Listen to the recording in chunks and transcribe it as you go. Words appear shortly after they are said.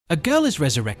A girl is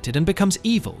resurrected and becomes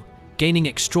evil, gaining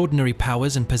extraordinary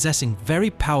powers and possessing very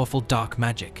powerful dark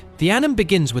magic. The anime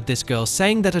begins with this girl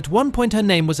saying that at one point her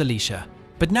name was Alicia,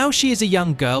 but now she is a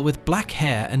young girl with black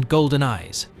hair and golden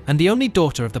eyes, and the only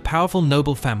daughter of the powerful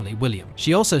noble family William.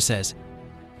 She also says,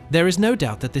 "There is no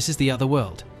doubt that this is the other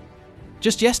world.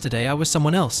 Just yesterday I was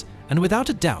someone else, and without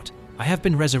a doubt, I have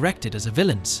been resurrected as a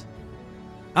villainess."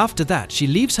 After that, she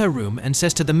leaves her room and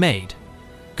says to the maid,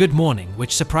 "Good morning,"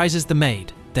 which surprises the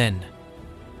maid. Then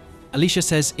Alicia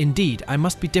says, "Indeed, I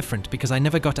must be different because I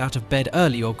never got out of bed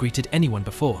early or greeted anyone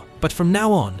before. But from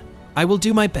now on, I will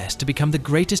do my best to become the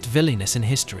greatest villainess in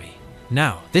history."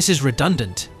 Now, this is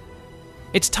redundant.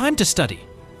 It's time to study.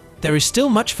 There is still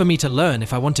much for me to learn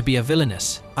if I want to be a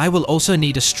villainess. I will also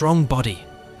need a strong body.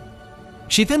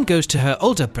 She then goes to her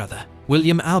older brother,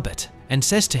 William Albert, and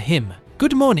says to him,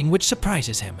 "Good morning," which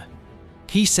surprises him.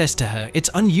 He says to her, "It's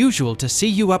unusual to see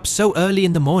you up so early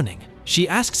in the morning." She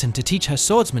asks him to teach her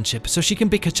swordsmanship so she can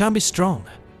become strong.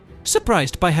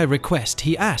 Surprised by her request,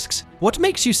 he asks, "What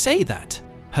makes you say that?"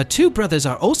 Her two brothers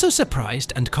are also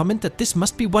surprised and comment that this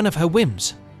must be one of her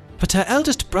whims. But her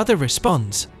eldest brother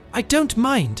responds, "I don't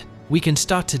mind, we can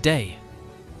start today."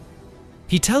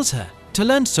 He tells her, to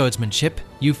learn swordsmanship,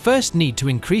 you first need to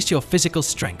increase your physical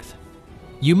strength.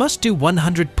 You must do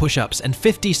 100 push-ups and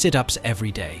 50 sit-ups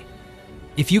every day.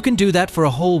 If you can do that for a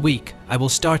whole week, I will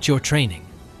start your training.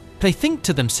 They think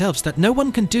to themselves that no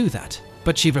one can do that,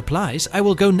 but she replies, "I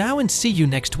will go now and see you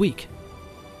next week."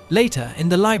 Later, in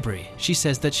the library, she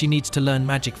says that she needs to learn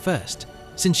magic first,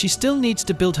 since she still needs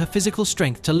to build her physical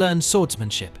strength to learn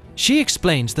swordsmanship. She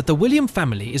explains that the William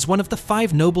family is one of the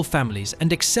 5 noble families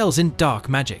and excels in dark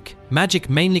magic. Magic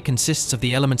mainly consists of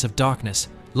the elements of darkness,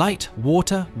 light,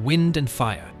 water, wind, and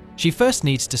fire. She first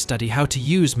needs to study how to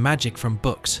use magic from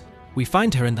books. We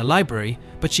find her in the library,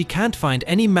 but she can't find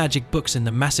any magic books in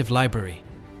the massive library.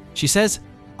 She says,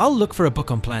 "I'll look for a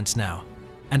book on plants now.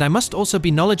 And I must also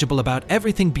be knowledgeable about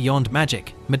everything beyond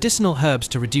magic, medicinal herbs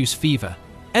to reduce fever,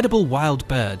 edible wild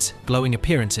birds, glowing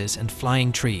appearances, and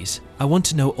flying trees. I want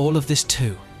to know all of this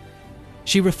too."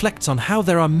 She reflects on how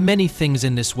there are many things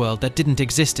in this world that didn't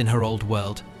exist in her old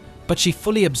world, but she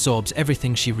fully absorbs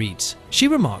everything she reads. She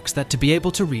remarks that to be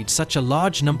able to read such a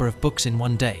large number of books in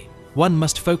one day, one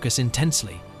must focus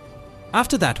intensely.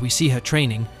 After that, we see her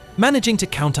training, managing to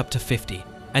count up to 50,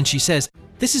 and she says,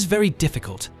 "This is very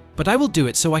difficult, but I will do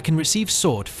it so I can receive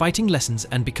sword fighting lessons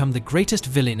and become the greatest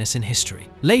villainess in history."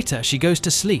 Later, she goes to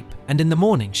sleep, and in the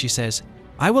morning she says,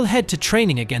 "I will head to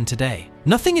training again today.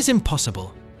 Nothing is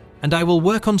impossible, and I will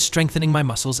work on strengthening my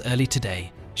muscles early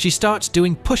today." She starts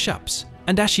doing push-ups,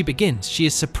 and as she begins, she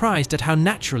is surprised at how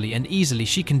naturally and easily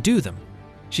she can do them.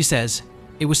 She says,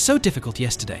 "It was so difficult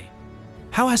yesterday.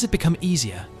 How has it become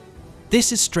easier?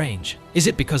 This is strange. Is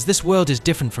it because this world is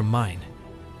different from mine?"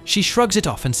 She shrugs it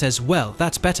off and says, "Well,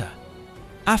 that's better."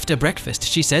 After breakfast,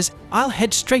 she says, "I'll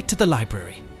head straight to the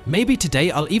library. Maybe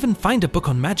today I'll even find a book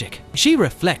on magic." She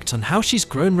reflects on how she's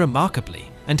grown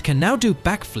remarkably and can now do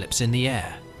backflips in the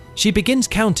air. She begins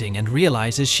counting and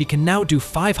realizes she can now do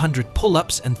 500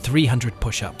 pull-ups and 300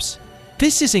 push-ups.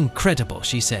 "This is incredible,"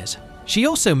 she says. She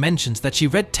also mentions that she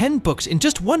read 10 books in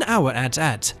just 1 hour and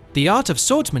adds, "The art of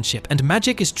swordsmanship and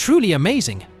magic is truly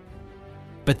amazing."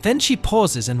 But then she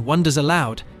pauses and wonders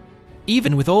aloud,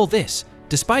 even with all this,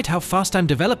 despite how fast I'm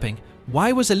developing,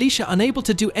 why was Alicia unable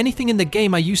to do anything in the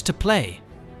game I used to play?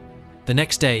 The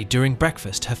next day, during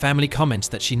breakfast, her family comments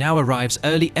that she now arrives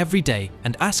early every day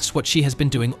and asks what she has been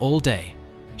doing all day.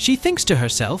 She thinks to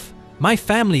herself, "My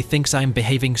family thinks I'm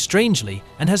behaving strangely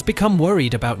and has become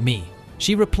worried about me."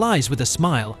 She replies with a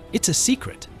smile, "It's a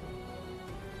secret."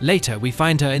 Later, we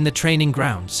find her in the training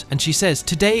grounds, and she says,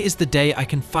 "Today is the day I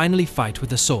can finally fight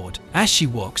with a sword." As she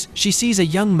walks, she sees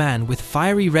a young man with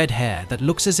fiery red hair that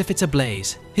looks as if it's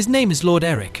ablaze. His name is Lord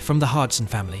Eric from the Hardson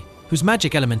family, whose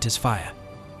magic element is fire.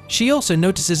 She also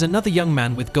notices another young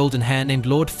man with golden hair named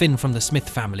Lord Finn from the Smith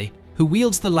family, who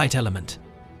wields the light element.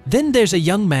 Then there's a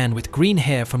young man with green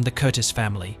hair from the Curtis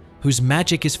family, whose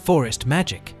magic is forest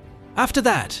magic. After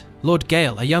that, Lord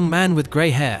Gale, a young man with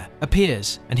grey hair,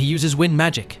 appears, and he uses wind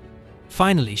magic.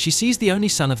 Finally, she sees the only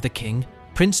son of the king,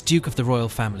 Prince Duke of the royal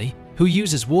family, who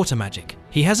uses water magic.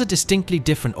 He has a distinctly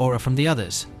different aura from the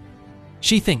others.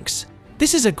 She thinks,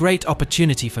 "This is a great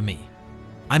opportunity for me.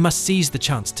 I must seize the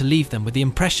chance to leave them with the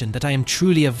impression that I am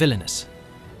truly a villainess."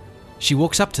 She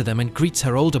walks up to them and greets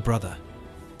her older brother.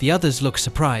 The others look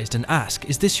surprised and ask,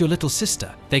 "Is this your little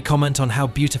sister?" They comment on how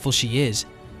beautiful she is,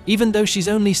 even though she's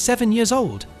only 7 years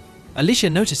old. Alicia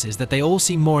notices that they all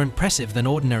seem more impressive than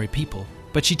ordinary people,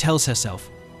 but she tells herself,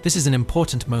 "This is an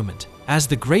important moment. As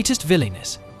the greatest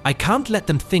villainess, I can't let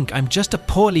them think I'm just a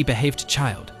poorly behaved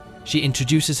child." She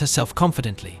introduces herself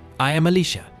confidently. I am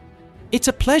Alicia. It's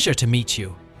a pleasure to meet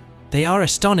you. They are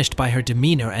astonished by her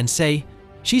demeanor and say,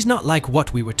 she's not like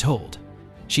what we were told.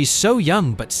 She's so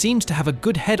young but seems to have a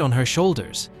good head on her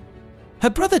shoulders. Her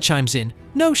brother chimes in,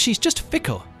 no, she's just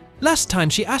fickle. Last time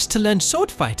she asked to learn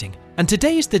sword fighting, and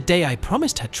today is the day I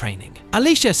promised her training.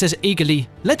 Alicia says eagerly,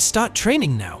 let's start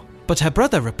training now. But her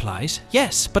brother replies,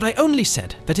 yes, but I only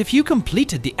said that if you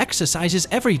completed the exercises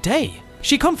every day.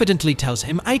 She confidently tells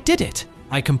him, I did it.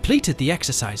 I completed the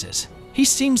exercises. He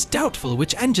seems doubtful,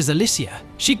 which angers Alicia.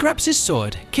 She grabs his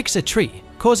sword, kicks a tree,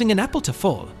 causing an apple to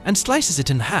fall, and slices it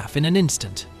in half in an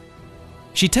instant.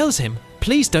 She tells him,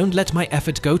 please don't let my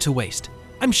effort go to waste.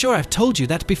 I'm sure I've told you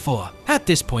that before. At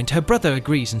this point, her brother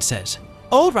agrees and says,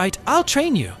 all right, I'll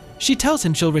train you. She tells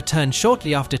him she'll return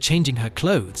shortly after changing her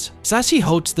clothes. As he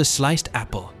holds the sliced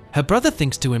apple, her brother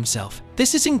thinks to himself,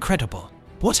 this is incredible.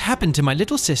 What happened to my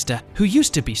little sister who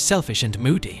used to be selfish and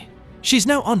moody? She's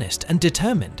now honest and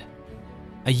determined.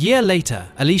 A year later,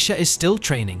 Alicia is still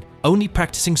training, only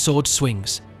practicing sword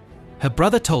swings. Her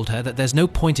brother told her that there's no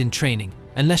point in training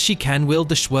unless she can wield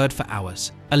the sword for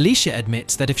hours. Alicia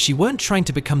admits that if she weren't trying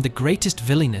to become the greatest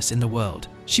villainess in the world,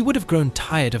 she would have grown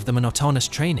tired of the monotonous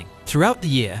training. Throughout the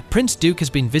year, Prince Duke has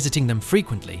been visiting them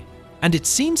frequently, and it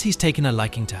seems he's taken a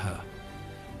liking to her.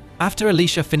 After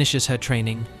Alicia finishes her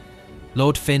training,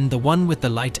 Lord Finn, the one with the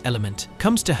light element,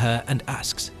 comes to her and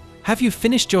asks, have you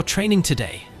finished your training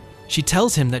today? She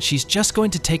tells him that she's just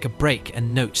going to take a break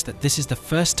and notes that this is the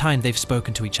first time they've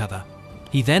spoken to each other.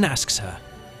 He then asks her,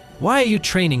 why are you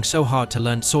training so hard to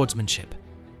learn swordsmanship?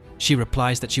 She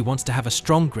replies that she wants to have a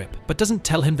strong grip, but doesn't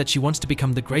tell him that she wants to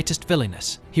become the greatest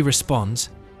villainess. He responds,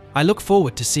 I look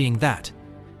forward to seeing that.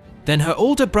 Then her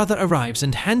older brother arrives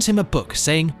and hands him a book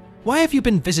saying, why have you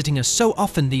been visiting us so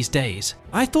often these days?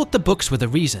 I thought the books were the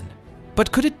reason.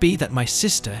 But could it be that my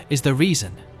sister is the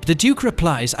reason? The Duke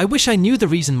replies, I wish I knew the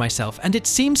reason myself, and it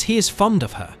seems he is fond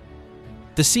of her.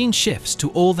 The scene shifts to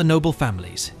all the noble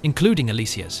families, including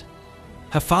Alicia's.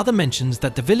 Her father mentions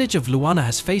that the village of Luana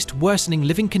has faced worsening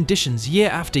living conditions year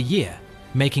after year,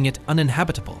 making it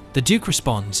uninhabitable. The Duke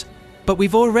responds, but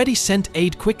we've already sent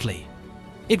aid quickly.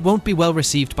 It won't be well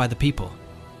received by the people.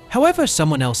 However,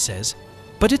 someone else says,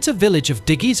 but it's a village of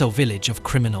diggies or village of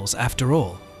criminals after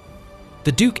all.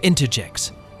 The Duke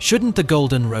interjects, shouldn't the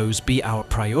Golden Rose be our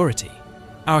priority?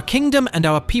 Our kingdom and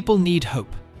our people need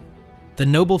hope. The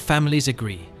noble families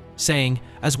agree, saying,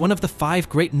 as one of the 5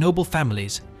 great noble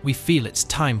families, we feel it's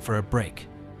time for a break.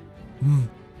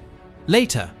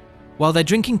 Later, while they're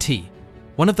drinking tea,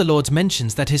 one of the lords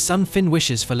mentions that his son Finn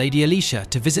wishes for Lady Alicia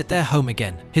to visit their home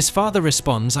again. His father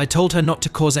responds, I told her not to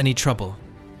cause any trouble.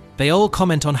 They all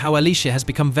comment on how Alicia has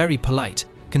become very polite,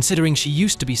 considering she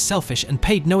used to be selfish and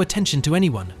paid no attention to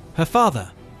anyone. Her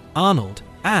father, Arnold,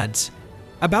 adds,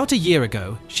 about a year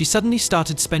ago, she suddenly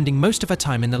started spending most of her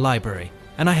time in the library,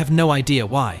 and I have no idea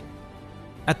why.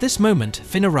 At this moment,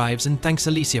 Finn arrives and thanks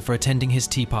Alicia for attending his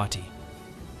tea party.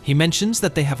 He mentions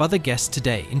that they have other guests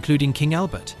today, including King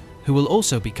Albert, who will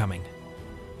also be coming.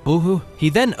 Boohoo! He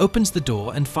then opens the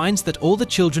door and finds that all the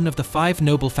children of the 5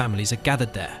 noble families are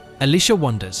gathered there. Alicia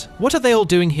wonders, what are they all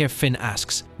doing here? Finn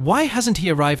asks, why hasn't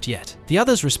he arrived yet? The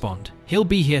others respond, he'll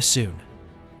be here soon.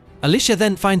 Alicia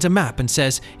then finds a map and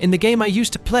says, in the game I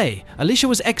used to play, Alicia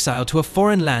was exiled to a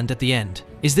foreign land at the end.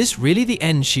 Is this really the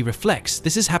end? She reflects,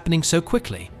 this is happening so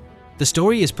quickly. The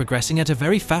story is progressing at a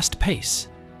very fast pace.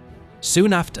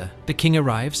 Soon after, the king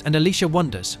arrives and Alicia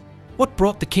wonders, what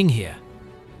brought the king here?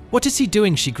 What is he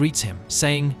doing? She greets him,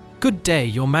 saying, good day,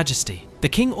 your majesty. The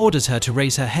king orders her to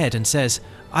raise her head and says,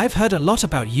 I've heard a lot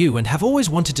about you and have always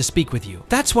wanted to speak with you.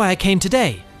 That's why I came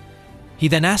today. He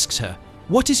then asks her,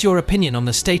 what is your opinion on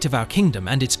the state of our kingdom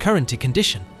and its current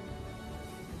condition?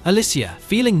 Alicia,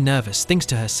 feeling nervous, thinks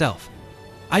to herself,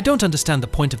 I don't understand the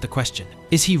point of the question.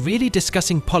 Is he really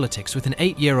discussing politics with an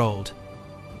 8-year-old?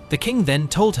 The king then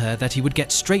told her that he would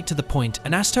get straight to the point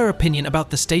and asked her opinion about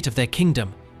the state of their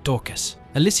kingdom, Dorcas.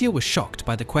 Alicia was shocked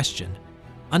by the question,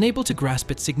 unable to grasp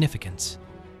its significance.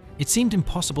 It seemed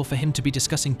impossible for him to be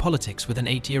discussing politics with an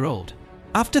 8-year-old.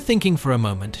 After thinking for a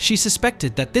moment, she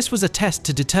suspected that this was a test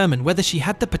to determine whether she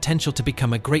had the potential to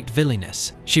become a great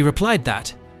villainess. She replied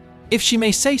that, if she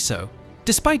may say so,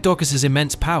 despite Dorcas's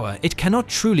immense power, it cannot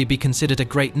truly be considered a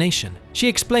great nation. She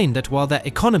explained that while their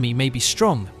economy may be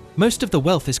strong, most of the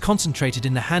wealth is concentrated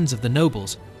in the hands of the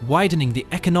nobles, widening the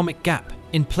economic gap.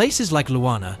 In places like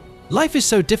Luana, life is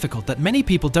so difficult that many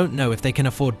people don't know if they can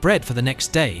afford bread for the next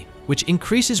day, which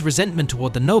increases resentment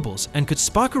toward the nobles and could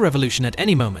spark a revolution at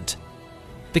any moment.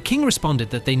 The king responded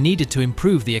that they needed to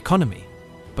improve the economy,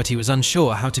 but he was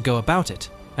unsure how to go about it.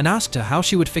 and asked her how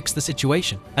she would fix the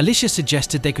situation. Alicia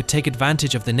suggested they could take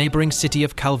advantage of the neighboring city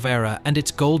of Calvera and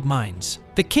its gold mines.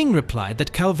 The king replied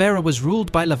that Calvera was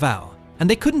ruled by Laval, and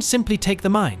they couldn't simply take the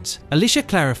mines. Alicia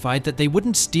clarified that they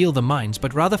wouldn't steal the mines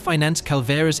but rather finance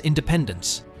Calvera's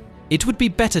independence. It would be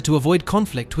better to avoid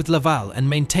conflict with Laval and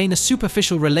maintain a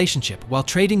superficial relationship while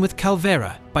trading with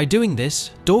Calvera. By doing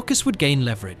this, Dorcas would gain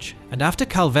leverage, and after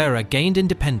Calvera gained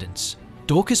independence,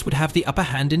 Dorcas would have the upper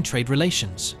hand in trade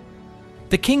relations.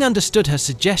 The king understood her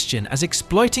suggestion as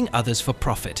exploiting others for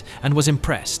profit and was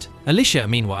impressed. Alicia,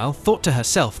 meanwhile, thought to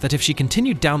herself that if she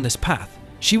continued down this path,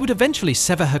 she would eventually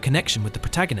sever her connection with the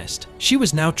protagonist. She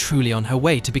was now truly on her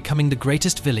way to becoming the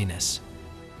greatest Villainess.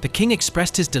 The king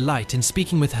expressed his delight in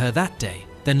speaking with her that day,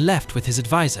 then left with his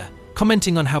advisor,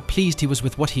 commenting on how pleased he was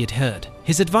with what he had heard.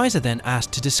 His advisor then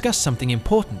asked to discuss something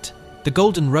important. The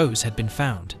golden rose had been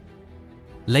found.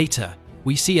 Later,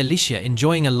 we see Alicia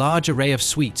enjoying a large array of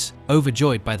sweets,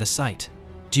 overjoyed by the sight.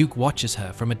 Duke watches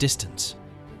her from a distance.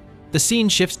 The scene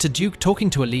shifts to Duke talking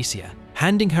to Alicia,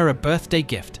 handing her a birthday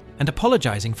gift and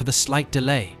apologizing for the slight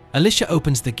delay. Alicia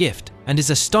opens the gift and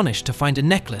is astonished to find a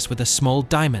necklace with a small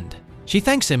diamond. She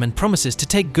thanks him and promises to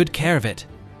take good care of it.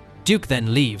 Duke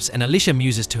then leaves and Alicia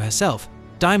muses to herself,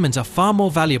 "Diamonds are far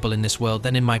more valuable in this world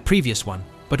than in my previous one,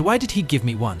 but why did he give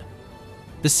me one?"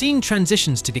 The scene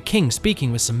transitions to the king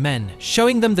speaking with some men,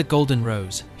 showing them the golden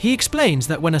rose. He explains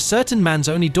that when a certain man's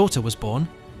only daughter was born,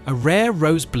 a rare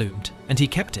rose bloomed, and he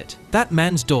kept it. That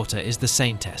man's daughter is the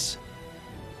saintess.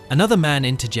 Another man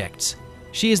interjects,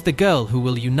 "She is the girl who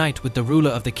will unite with the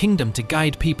ruler of the kingdom to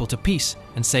guide people to peace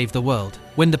and save the world.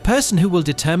 When the person who will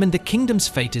determine the kingdom's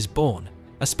fate is born,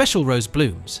 a special rose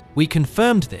blooms. We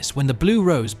confirmed this when the blue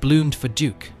rose bloomed for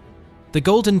Duke. The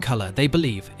golden color, they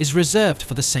believe, is reserved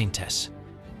for the saintess."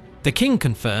 The king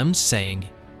confirms, saying,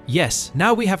 "Yes,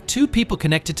 now we have two people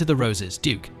connected to the roses,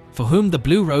 Duke, for whom the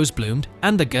blue rose bloomed,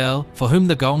 and the girl, for whom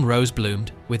the golden rose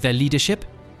bloomed. With their leadership,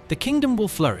 the kingdom will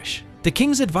flourish." The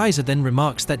king's advisor then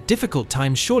remarks that difficult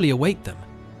times surely await them,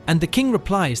 and the king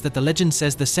replies that the legend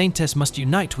says the saintess must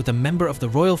unite with a member of the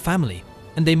royal family,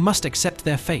 and they must accept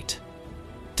their fate.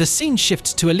 The scene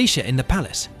shifts to Alicia in the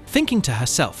palace, thinking to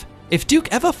herself, "If Duke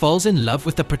ever falls in love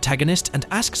with the protagonist and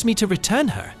asks me to return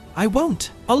her, I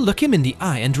won't. I'll look him in the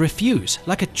eye and refuse,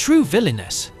 like a true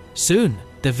Villainess. Soon,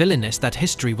 the Villainess that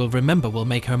history will remember will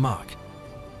make her mark."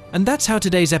 And that's how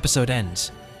today's episode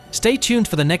ends. Stay tuned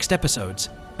for the next episodes,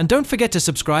 and don't forget to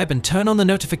subscribe and turn on the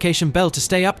notification bell to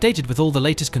stay updated with all the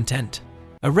latest content.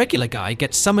 A regular guy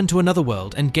gets summoned to another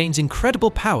world and gains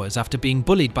incredible powers after being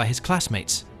bullied by his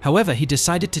classmates. However, he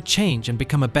decided to change and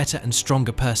become a better and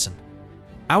stronger person.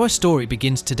 Our story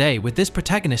begins today with this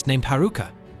protagonist named Haruka,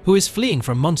 who is fleeing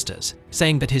from monsters,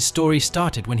 saying that his story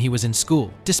started when he was in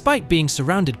school. Despite being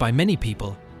surrounded by many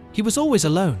people, he was always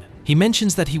alone. He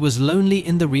mentions that he was lonely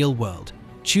in the real world,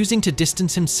 choosing to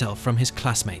distance himself from his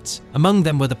classmates. Among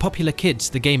them were the popular kids,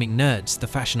 the gaming nerds, the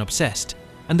fashion obsessed,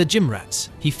 and the gym rats.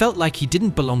 He felt like he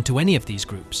didn't belong to any of these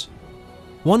groups.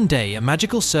 One day, a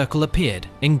magical circle appeared,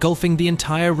 engulfing the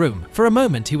entire room. For a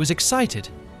moment, he was excited,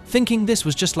 thinking this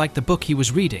was just like the book he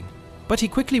was reading, but he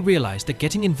quickly realized that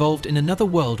getting involved in another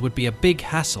world would be a big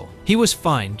hassle. He was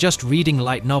fine just reading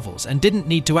light novels and didn't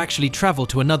need to actually travel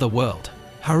to another world.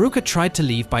 Haruka tried to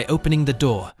leave by opening the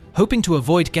door, hoping to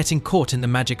avoid getting caught in the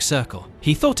magic circle.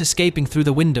 He thought escaping through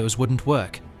the windows wouldn't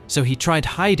work, so he tried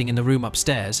hiding in the room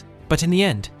upstairs, but in the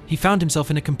end, he found himself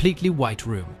in a completely white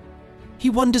room. He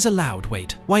wonders aloud,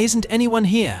 wait, why isn't anyone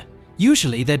here?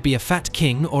 Usually there'd be a fat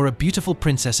king or a beautiful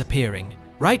princess appearing,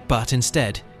 right? But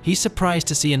instead, he's surprised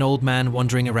to see an old man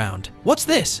wandering around. What's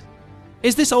this?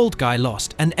 Is this old guy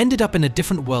lost and ended up in a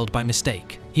different world by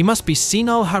mistake? He must be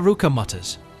senile, Haruka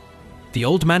mutters. The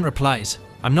old man replies,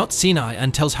 "I'm not senile,"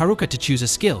 and tells Haruka to choose a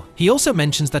skill. He also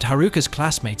mentions that Haruka's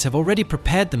classmates have already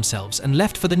prepared themselves and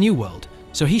left for the new world,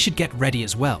 so he should get ready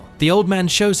as well. The old man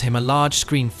shows him a large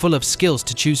screen full of skills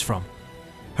to choose from.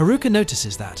 Haruka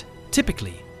notices that,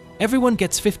 typically, everyone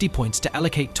gets 50 points to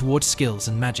allocate towards skills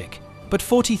and magic, but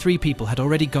 43 people had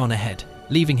already gone ahead,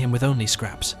 leaving him with only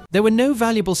scraps. There were no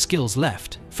valuable skills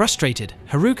left. Frustrated,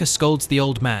 Haruka scolds the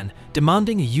old man,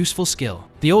 demanding a useful skill.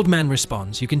 The old man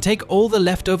responds, "You can take all the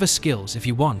leftover skills if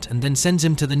you want," and then sends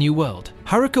him to the new world.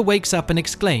 Haruka wakes up and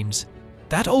exclaims,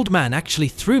 "That old man actually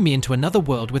threw me into another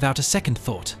world without a second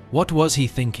thought. What was he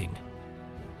thinking?"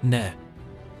 Nah.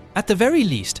 At the very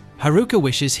least, Haruka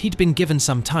wishes he'd been given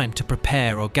some time to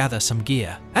prepare or gather some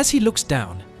gear. As he looks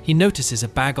down, he notices a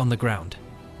bag on the ground.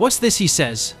 "What's this?" he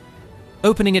says,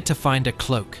 opening it to find a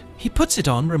cloak. He puts it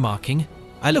on, remarking,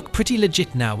 "I look pretty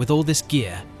legit now with all this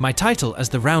gear. My title as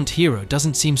the round hero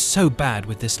doesn't seem so bad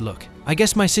with this look. I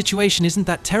guess my situation isn't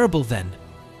that terrible then."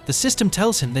 the system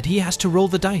tells him that he has to roll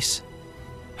the dice.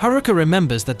 Haruka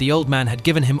remembers that the old man had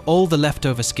given him all the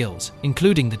leftover skills,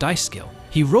 including the dice skill.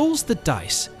 He rolls the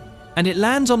dice, and it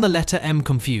lands on the letter M.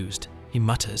 Confused. He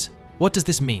mutters, "What does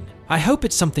this mean? I hope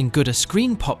it's something good." A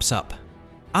screen pops up,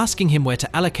 asking him where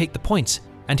to allocate the points,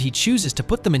 and he chooses to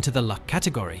put them into the luck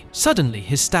category. Suddenly,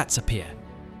 his stats appear,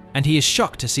 and he is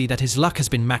shocked to see that his luck has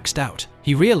been maxed out.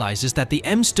 He realizes that the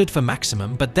M stood for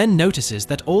maximum, but then notices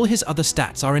that all his other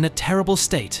stats are in a terrible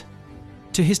state.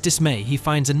 To his dismay, he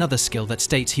finds another skill that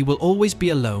states he will always be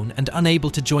alone and unable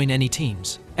to join any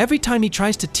teams. Every time he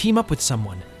tries to team up with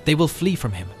someone, they will flee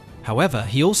from him. However,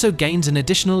 he also gains an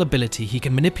additional ability: he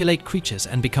can manipulate creatures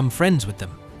and become friends with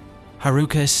them.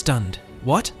 Haruka is stunned.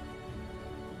 What?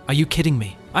 Are you kidding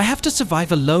me? I have to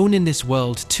survive alone in this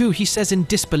world too, he says in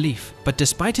disbelief. But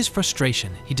despite his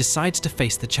frustration, he decides to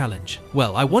face the challenge.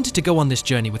 Well, I wanted to go on this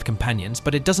journey with companions,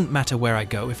 but it doesn't matter where I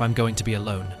go if I'm going to be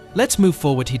alone. Let's move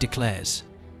forward, he declares.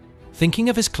 Thinking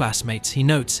of his classmates, he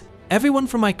notes, everyone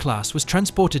from my class was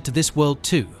transported to this world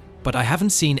too, but I haven't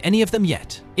seen any of them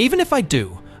yet. Even if I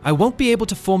do, I won't be able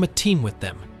to form a team with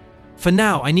them. For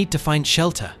now, I need to find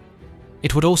shelter.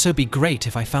 It would also be great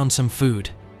if I found some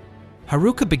food.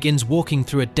 Haruka begins walking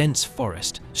through a dense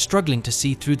forest, struggling to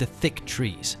see through the thick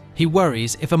trees. He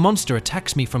worries, if a monster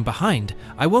attacks me from behind,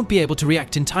 I won't be able to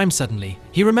react in time. Suddenly,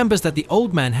 he remembers that the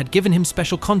old man had given him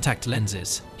special contact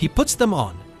lenses. He puts them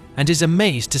on and is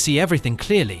amazed to see everything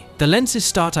clearly. The lenses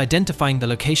start identifying the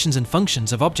locations and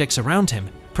functions of objects around him,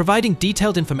 providing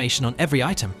detailed information on every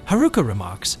item. Haruka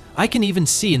remarks, I can even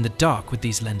see in the dark with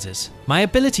these lenses. My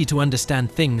ability to understand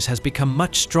things has become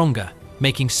much stronger,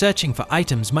 making searching for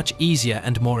items much easier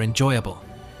and more enjoyable.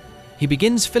 He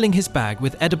begins filling his bag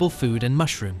with edible food and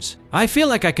mushrooms. I feel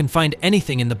like I can find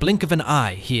anything in the blink of an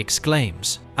eye, he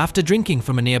exclaims. After drinking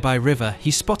from a nearby river, he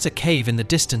spots a cave in the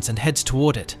distance and heads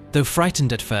toward it. Though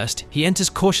frightened at first, he enters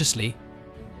cautiously,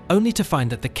 only to find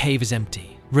that the cave is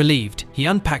empty. Relieved, he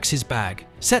unpacks his bag,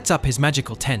 sets up his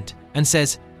magical tent, and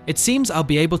says, it seems I'll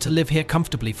be able to live here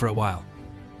comfortably for a while.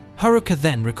 Haruka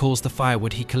then recalls the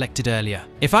firewood he collected earlier.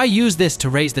 If I use this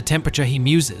to raise the temperature, he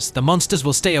muses, the monsters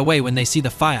will stay away when they see the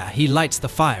fire. He lights the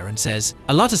fire and says,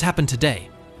 a lot has happened today,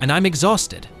 and I'm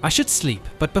exhausted. I should sleep,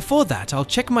 but before that I'll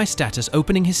check my status.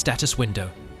 Opening his status window,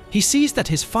 he sees that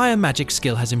his fire magic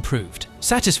skill has improved.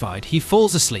 Satisfied, he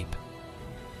falls asleep.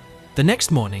 The next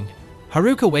morning,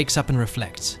 Haruka wakes up and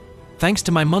reflects. Thanks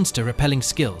to my monster repelling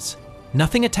skills,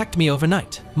 nothing attacked me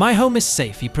overnight. My home is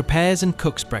safe. He prepares and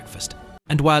cooks breakfast.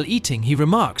 And while eating, he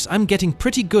remarks, I'm getting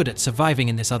pretty good at surviving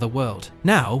in this other world.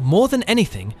 Now, more than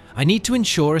anything, I need to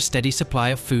ensure a steady supply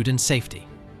of food and safety.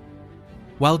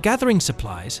 While gathering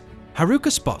supplies,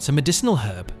 Haruka spots a medicinal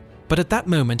herb, but at that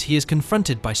moment he is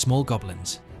confronted by small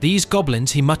goblins. These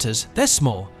goblins, he mutters, they're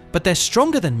small, but they're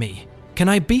stronger than me. Can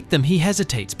I beat them? He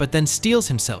hesitates, but then steels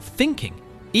himself, thinking,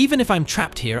 even if I'm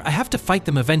trapped here, I have to fight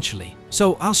them eventually,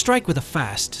 so I'll strike with a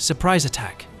fast, surprise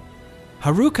attack.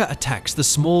 Haruka attacks the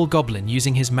small goblin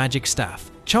using his magic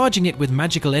staff, charging it with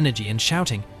magical energy and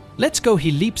shouting, let's go. He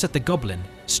leaps at the goblin,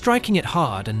 striking it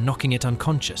hard and knocking it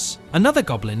unconscious. Another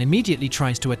goblin immediately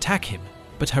tries to attack him,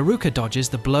 but Haruka dodges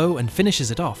the blow and finishes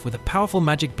it off with a powerful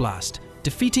magic blast,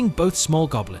 defeating both small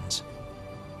goblins.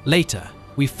 Later,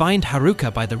 we find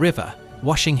Haruka by the river,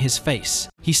 washing his face.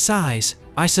 He sighs,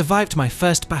 I survived my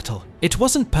first battle. It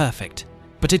wasn't perfect,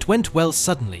 but it went well.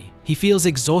 Suddenly, he feels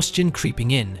exhaustion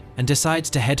creeping in and decides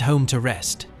to head home to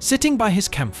rest. Sitting by his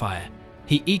campfire,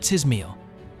 he eats his meal.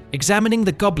 Examining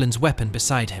the goblin's weapon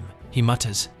beside him, he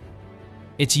mutters,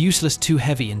 it's useless, too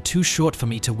heavy and too short for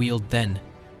me to wield. Then,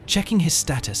 checking his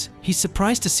status, he's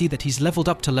surprised to see that he's leveled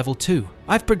up to level 2.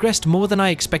 I've progressed more than I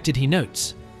expected, he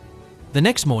notes. The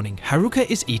next morning, Haruka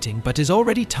is eating but is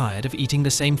already tired of eating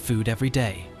the same food every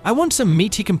day. I want some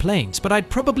meat, he complains, but I'd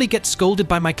probably get scolded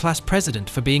by my class president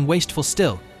for being wasteful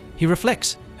still. He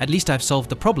reflects, at least I've solved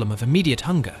the problem of immediate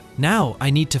hunger. Now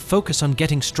I need to focus on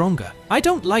getting stronger. I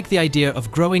don't like the idea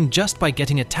of growing just by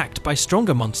getting attacked by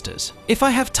stronger monsters. If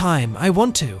I have time, I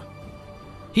want to.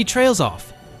 He trails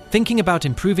off, thinking about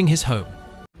improving his home,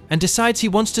 and decides he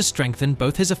wants to strengthen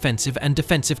both his offensive and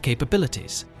defensive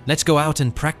capabilities. Let's go out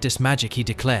and practice magic, he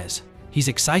declares. He's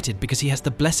excited because he has the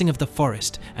blessing of the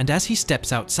forest, and as he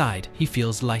steps outside, he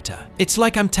feels lighter. It's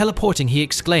like I'm teleporting, he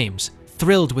exclaims,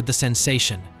 thrilled with the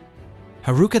sensation.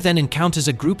 Haruka then encounters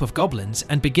a group of goblins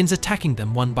and begins attacking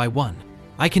them one by one.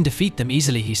 I can defeat them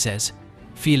easily, he says,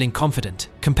 feeling confident.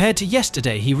 Compared to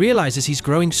yesterday, he realizes he's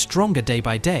growing stronger day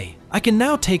by day. I can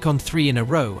now take on 3 in a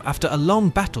row after a long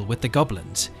battle with the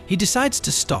goblins. He decides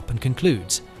to stop and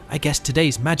concludes, I guess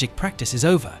today's magic practice is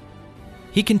over.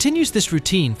 He continues this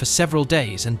routine for several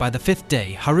days, and by the 5th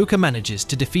day, Haruka manages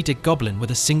to defeat a goblin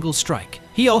with a single strike.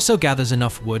 He also gathers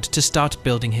enough wood to start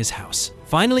building his house.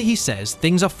 Finally, he says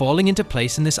things are falling into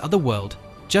place in this other world,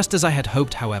 just as I had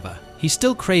hoped. However, he's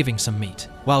still craving some meat.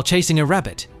 While chasing a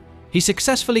rabbit, he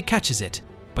successfully catches it,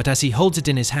 but as he holds it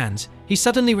in his hands, he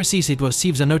suddenly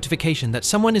receives a notification that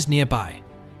someone is nearby.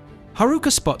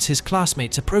 Haruka spots his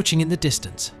classmates approaching in the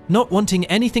distance. Not wanting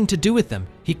anything to do with them,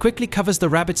 he quickly covers the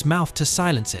rabbit's mouth to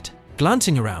silence it.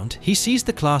 Glancing around, he sees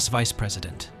the class vice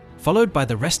president, followed by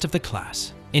the rest of the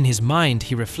class. In his mind,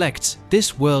 he reflects,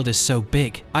 this world is so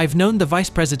big. I've known the vice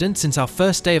president since our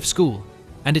first day of school,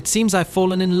 and it seems I've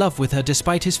fallen in love with her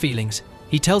despite his feelings.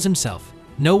 He tells himself,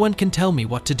 no one can tell me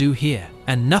what to do here,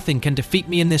 and nothing can defeat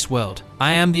me in this world.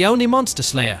 I am the only monster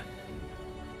slayer.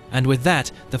 And with that,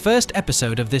 the first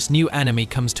episode of this new anime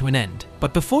comes to an end.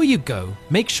 But before you go,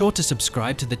 make sure to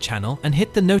subscribe to the channel and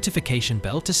hit the notification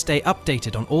bell to stay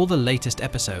updated on all the latest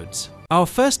episodes. Our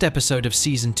first episode of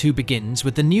Season 2 begins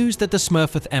with the news that the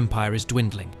Smurfit Empire is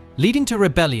dwindling, leading to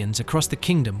rebellions across the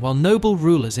kingdom while noble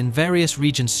rulers in various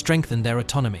regions strengthen their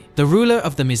autonomy. The ruler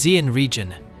of the Mysian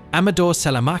region, Amador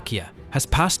Salamakia, has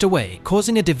passed away,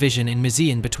 causing a division in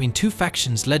Mysian between two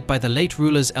factions led by the late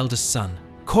ruler's eldest son,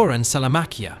 Koran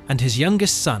Salamakia, and his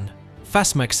youngest son,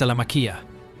 Fasmerk Salamakia.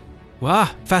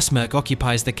 Fasmerk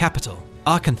occupies the capital,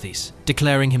 Arkanthis,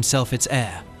 declaring himself its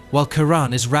heir, while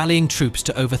Koran is rallying troops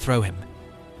to overthrow him.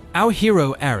 Our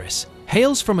hero Aris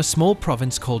hails from a small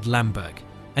province called Lamberg,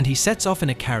 and he sets off in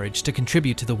a carriage to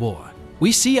contribute to the war.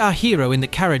 We see our hero in the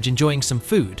carriage enjoying some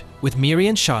food, with Miri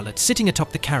and Charlotte sitting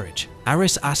atop the carriage.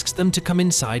 Aris asks them to come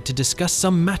inside to discuss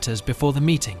some matters before the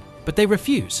meeting, but they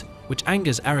refuse, which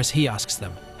angers Aris. He asks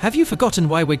them, have you forgotten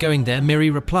why we're going there? Miri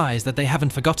replies that they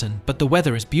haven't forgotten, but the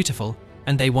weather is beautiful,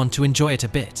 and they want to enjoy it a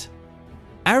bit.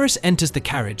 Aris enters the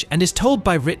carriage and is told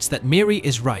by Ritz that Miri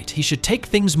is right, he should take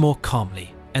things more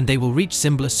calmly, and they will reach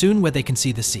Simbla soon where they can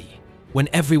see the sea. When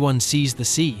everyone sees the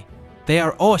sea, they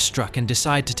are awestruck and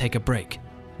decide to take a break.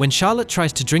 When Charlotte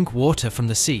tries to drink water from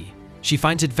the sea, she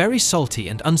finds it very salty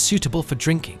and unsuitable for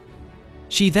drinking.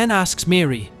 She then asks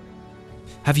Miri,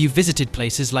 have you visited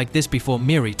places like this before?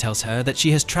 Miri tells her that she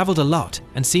has traveled a lot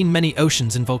and seen many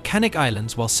oceans and volcanic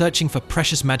islands while searching for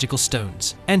precious magical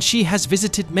stones, and she has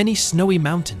visited many snowy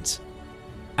mountains.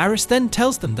 Aris then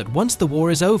tells them that once the war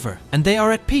is over and they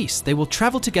are at peace, they will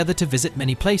travel together to visit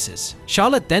many places.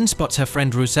 Charlotte then spots her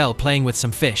friend Ryuusei playing with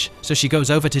some fish, so she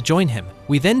goes over to join him.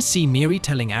 We then see Miri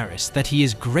telling Aris that he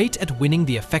is great at winning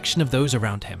the affection of those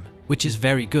around him, which is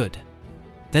very good.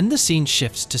 Then the scene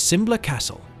shifts to Simbla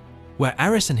Castle, where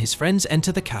Aris and his friends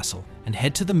enter the castle and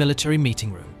head to the military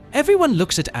meeting room. Everyone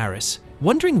looks at Aris,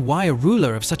 wondering why a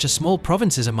ruler of such a small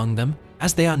province is among them,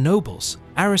 as they are nobles.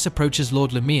 Aris approaches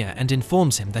Lord Lemire and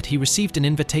informs him that he received an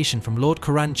invitation from Lord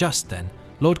Koran. Just then,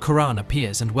 Lord Koran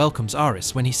appears and welcomes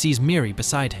Aris when he sees Miri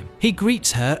beside him. He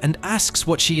greets her and asks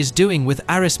what she is doing with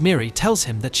Aris. Miri tells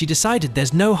him that she decided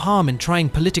there's no harm in trying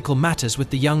political matters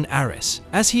with the young Aris,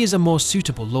 as he is a more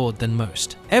suitable lord than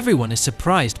most. Everyone is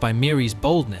surprised by Miri's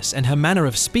boldness and her manner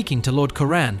of speaking to Lord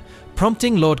Koran,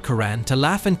 prompting Lord Koran to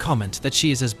laugh and comment that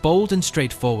she is as bold and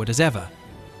straightforward as ever.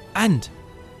 And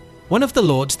one of the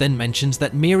lords then mentions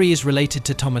that Miri is related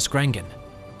to Thomas Grangen,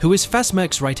 who is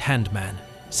Fasmerk's right-hand man,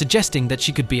 suggesting that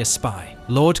she could be a spy.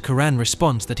 Lord Koran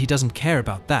responds that he doesn't care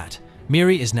about that.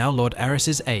 Miri is now Lord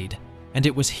Aris's aide, and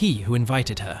it was he who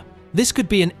invited her. This could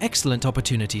be an excellent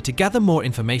opportunity to gather more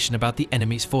information about the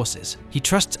enemy's forces. He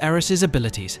trusts Aris's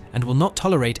abilities and will not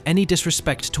tolerate any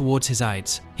disrespect towards his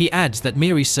aides. He adds that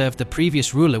Miri served the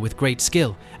previous ruler with great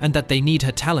skill and that they need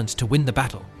her talents to win the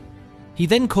battle. He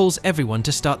then calls everyone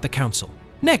to start the council.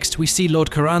 Next, we see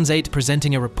Lord Koran's aide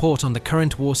presenting a report on the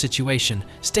current war situation,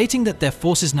 stating that their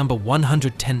forces number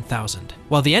 110,000,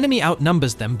 while the enemy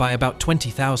outnumbers them by about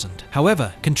 20,000.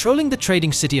 However, controlling the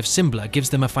trading city of Simbla gives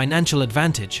them a financial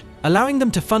advantage, allowing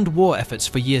them to fund war efforts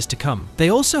for years to come. They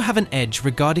also have an edge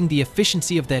regarding the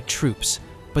efficiency of their troops,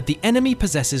 but the enemy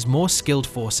possesses more skilled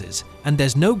forces, and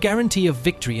there's no guarantee of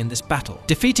victory in this battle.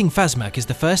 Defeating Fasmerk is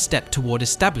the first step toward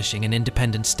establishing an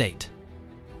independent state.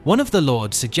 One of the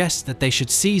lords suggests that they should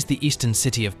seize the eastern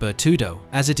city of Bertudo,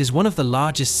 as it is one of the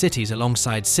largest cities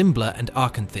alongside Simbla and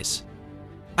Arkanthis.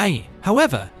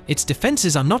 However, its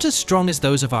defenses are not as strong as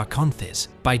those of Arkanthis.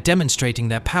 By demonstrating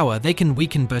their power, they can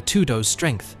weaken Bertudo's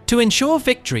strength. To ensure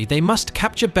victory, they must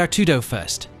capture Bertudo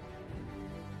first.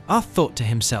 Arth thought to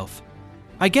himself,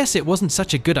 I guess it wasn't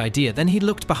such a good idea. Then he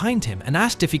looked behind him and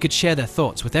asked if he could share their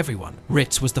thoughts with everyone.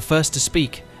 Ritz was the first to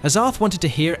speak, as Arth wanted to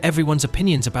hear everyone's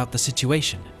opinions about the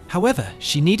situation. However,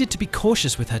 she needed to be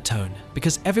cautious with her tone,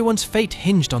 because everyone's fate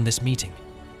hinged on this meeting.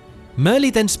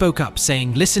 Merle then spoke up,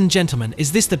 saying, "Listen, gentlemen,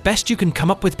 is this the best you can come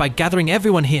up with by gathering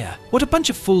everyone here? What a bunch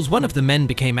of fools." One of the men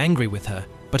became angry with her,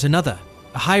 but another,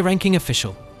 a high-ranking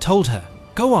official, told her,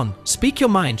 "Go on, speak your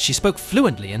mind." She spoke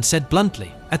fluently and said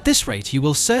bluntly, "At this rate, you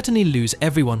will certainly lose."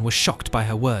 Everyone was shocked by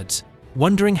her words,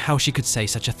 wondering how she could say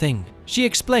such a thing. She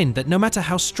explained that no matter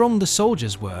how strong the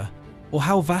soldiers were, or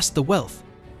how vast the wealth,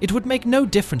 it would make no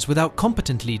difference without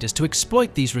competent leaders to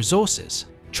exploit these resources.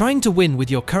 "Trying to win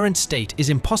with your current state is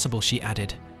impossible," she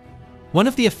added. One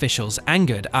of the officials,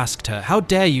 angered, asked her, "How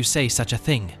dare you say such a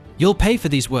thing? You'll pay for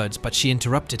these words," but she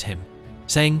interrupted him,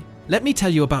 saying, "Let me tell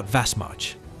you about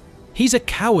Vasmarch. He's a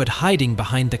coward hiding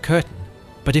behind the curtain,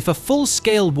 but if a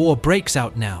full-scale war breaks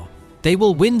out now, they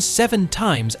will win 7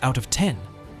 times out of 10.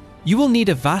 You will need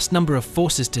a vast number of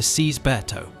forces to seize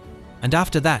Berto, and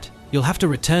after that, you'll have to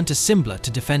return to Simbla to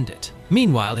defend it.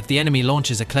 Meanwhile, if the enemy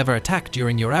launches a clever attack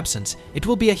during your absence, it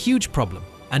will be a huge problem,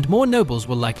 and more nobles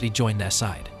will likely join their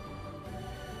side."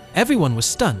 Everyone was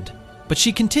stunned, but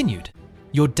she continued,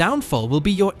 "Your downfall will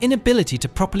be your inability to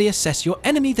properly assess your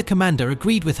enemy." The commander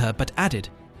agreed with her, but added,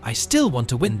 "I still want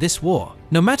to win this war,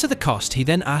 no matter the cost." He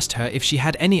then asked her if she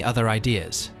had any other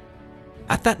ideas.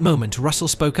 At that moment, Russell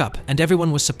spoke up, and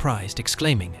everyone was surprised,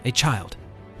 exclaiming, "A child?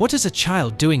 What is a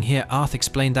child doing here?" Arth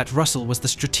explained that Russell was the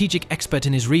strategic expert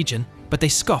in his region, but they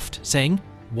scoffed, saying,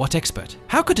 "What expert?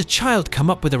 How could a child come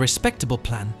up with a respectable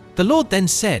plan?" The Lord then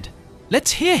said,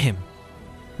 "Let's hear him."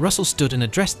 Russell stood and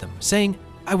addressed them, saying,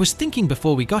 "I was thinking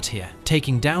before we got here,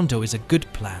 taking down Do is a good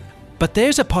plan. But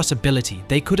there's a possibility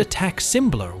they could attack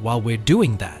Simbla while we're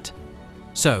doing that.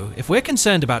 So, if we're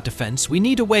concerned about defense, we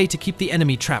need a way to keep the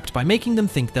enemy trapped by making them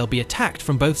think they'll be attacked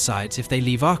from both sides if they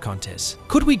leave Arkantes.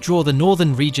 Could we draw the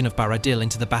northern region of Baradil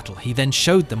into the battle?" He then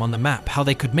showed them on the map how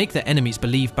they could make their enemies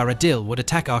believe Baradil would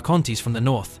attack Arkantes from the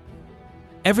north.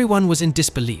 Everyone was in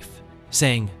disbelief,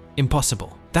 saying,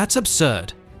 "Impossible. That's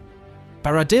absurd.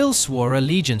 Baradil swore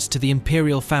allegiance to the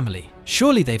imperial family.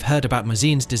 Surely they've heard about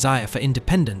Mazine's desire for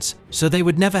independence, so they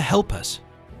would never help us."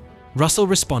 Russell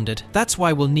responded, "That's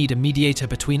why we'll need a mediator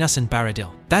between us and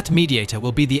Baradil. That mediator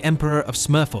will be the Emperor of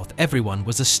Smurforth." Everyone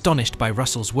was astonished by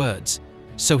Russell's words,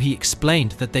 so he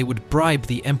explained that they would bribe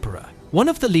the Emperor. One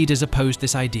of the leaders opposed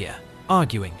this idea,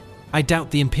 arguing, "I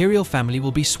doubt the imperial family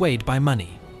will be swayed by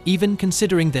money, even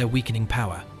considering their weakening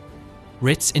power."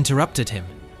 Ritz interrupted him,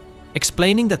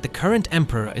 explaining that the current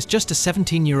Emperor is just a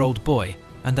 17-year-old boy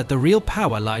and that the real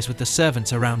power lies with the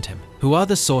servants around him, who are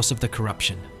the source of the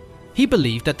corruption. He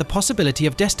believed that the possibility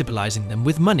of destabilizing them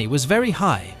with money was very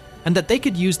high, and that they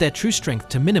could use their true strength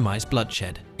to minimize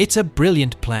bloodshed. "It's a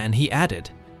brilliant plan," he added.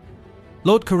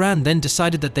 Lord Kuran then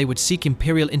decided that they would seek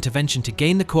imperial intervention to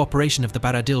gain the cooperation of the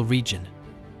Baradil region.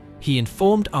 He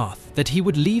informed Arth that he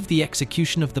would leave the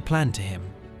execution of the plan to him,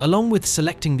 along with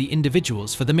selecting the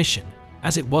individuals for the mission,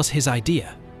 as it was his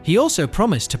idea. He also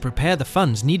promised to prepare the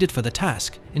funds needed for the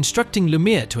task, instructing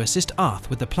Lumiere to assist Arth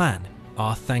with the plan.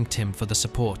 Arth thanked him for the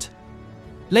support.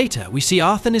 Later, we see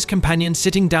Arth and his companions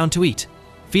sitting down to eat,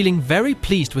 feeling very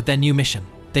pleased with their new mission.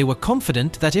 They were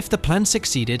confident that if the plan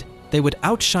succeeded, they would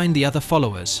outshine the other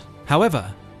followers.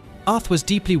 However, Arth was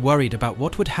deeply worried about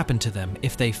what would happen to them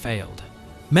if they failed.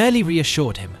 Merle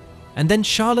reassured him, and then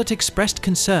Charlotte expressed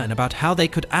concern about how they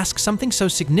could ask something so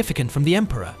significant from the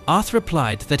Emperor. Arth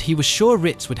replied that he was sure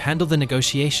Ritz would handle the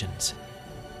negotiations.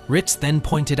 Ritz then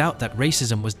pointed out that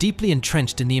racism was deeply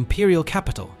entrenched in the imperial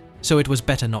capital, so it was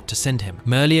better not to send him.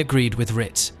 Merle agreed with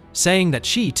Ritz, saying that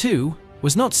she, too,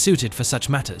 was not suited for such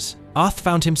matters. Arth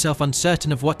found himself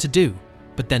uncertain of what to do,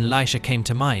 but then Lisha came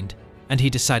to mind, and he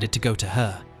decided to go to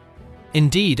her.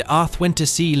 Indeed, Arth went to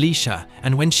see Lisha,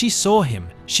 and when she saw him,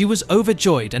 she was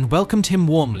overjoyed and welcomed him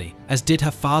warmly, as did her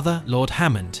father, Lord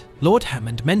Hammond. Lord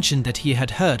Hammond mentioned that he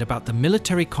had heard about the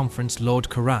military conference Lord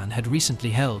Kuran had recently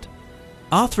held.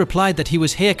 Arth replied that he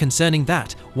was here concerning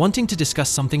that, wanting to discuss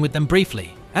something with them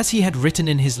briefly. As he had written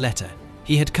in his letter,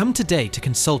 he had come today to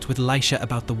consult with Lisha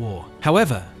about the war.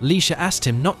 However, Lisha asked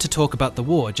him not to talk about the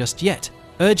war just yet,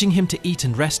 urging him to eat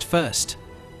and rest first.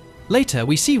 Later,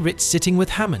 we see Ritz sitting with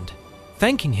Hammond,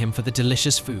 thanking him for the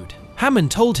delicious food.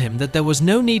 Hammond told him that there was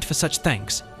no need for such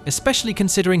thanks, especially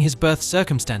considering his birth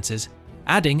circumstances,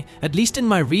 adding, "At least in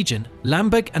my region,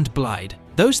 Lamberg and Blyde,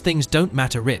 those things don't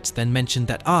matter." Ritz then mentioned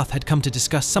that Arth had come to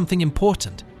discuss something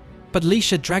important, but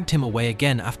Lisha dragged him away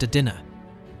again after dinner.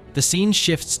 The scene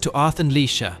shifts to Arth and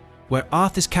Lisha, where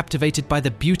Arth is captivated by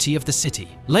the beauty of the city.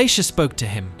 Lisha spoke to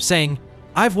him, saying,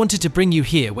 "I've wanted to bring you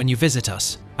here when you visit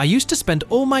us. I used to spend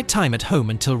all my time at home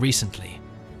until recently,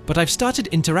 but I've started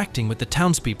interacting with the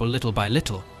townspeople little by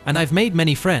little, and I've made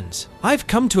many friends. I've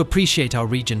come to appreciate our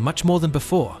region much more than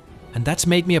before, and that's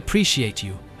made me appreciate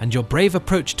you, and your brave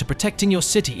approach to protecting your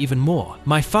city even more.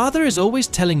 My father is always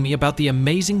telling me about the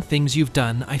amazing things you've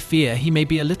done. I fear he may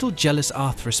be a little jealous,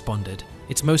 Arth responded.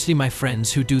 It's mostly my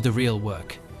friends who do the real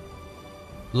work.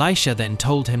 Lisha then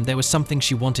told him there was something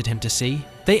she wanted him to see.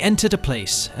 They entered a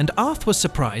place, and Arth was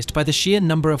surprised by the sheer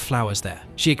number of flowers there.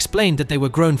 She explained that they were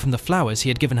grown from the flowers he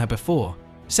had given her before,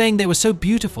 saying they were so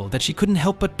beautiful that she couldn't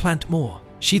help but plant more.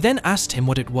 She then asked him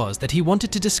what it was that he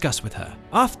wanted to discuss with her.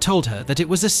 Arth told her that it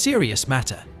was a serious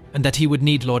matter, and that he would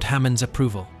need Lord Hammond's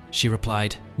approval. She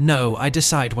replied, "No, I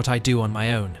decide what I do on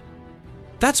my own.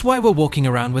 That's why we're walking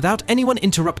around without anyone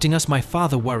interrupting us. My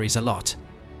father worries a lot."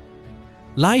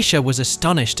 Lisha was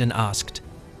astonished and asked,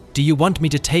 "Do you want me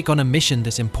to take on a mission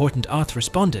this important?" Arth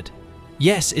responded,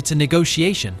 "Yes, it's a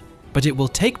negotiation, but it will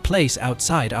take place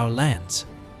outside our lands.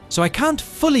 So I can't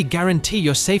fully guarantee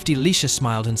your safety." Lisha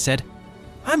smiled and said,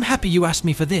 "I'm happy you asked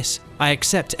me for this. I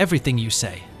accept everything you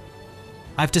say.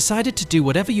 I've decided to do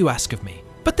whatever you ask of me.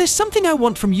 But there's something I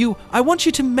want from you. I want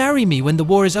you to marry me when the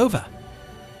war is over."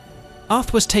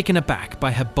 Arth was taken aback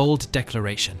by her bold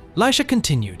declaration. Lisha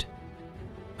continued,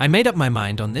 "I made up my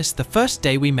mind on this the first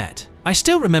day we met. I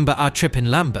still remember our trip in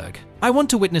Lamberg. I want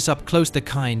to witness up close the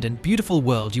kind and beautiful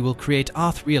world you will create."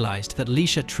 Arth realized that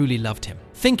Lisha truly loved him.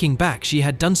 Thinking back, she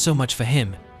had done so much for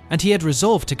him, and he had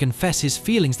resolved to confess his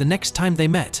feelings the next time they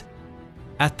met.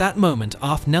 At that moment,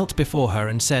 Arth knelt before her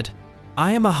and said,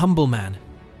 "I am a humble man,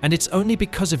 and it's only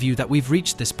because of you that we've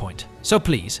reached this point. So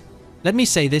please, let me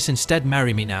say this instead.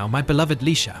 Marry me now, my beloved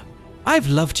Lisha. I've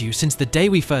loved you since the day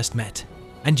we first met,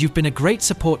 and you've been a great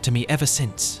support to me ever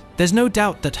since. There's no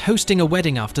doubt that hosting a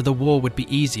wedding after the war would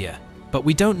be easier, but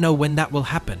we don't know when that will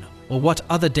happen or what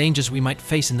other dangers we might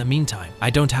face in the meantime. I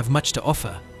don't have much to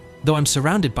offer, though I'm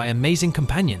surrounded by amazing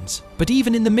companions. But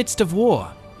even in the midst of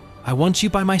war, I want you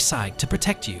by my side to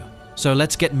protect you. So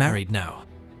let's get married now."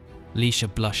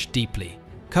 Lisha blushed deeply,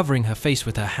 covering her face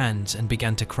with her hands, and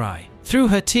began to cry. Through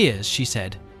her tears, she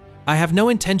said, "I have no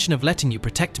intention of letting you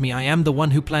protect me. I am the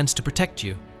one who plans to protect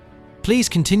you. Please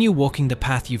continue walking the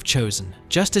path you've chosen,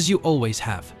 just as you always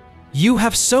have. You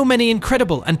have so many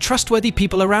incredible and trustworthy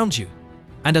people around you.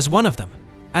 And as one of them,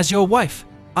 as your wife,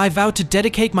 I vow to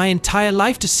dedicate my entire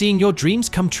life to seeing your dreams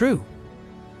come true."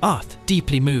 Arth,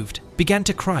 deeply moved, began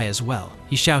to cry as well.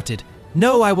 He shouted,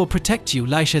 "No, I will protect you."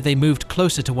 Lisha. They moved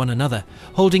closer to one another,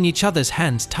 holding each other's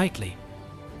hands tightly.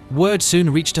 Word soon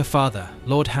reached her father,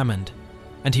 Lord Hammond,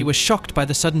 and he was shocked by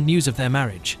the sudden news of their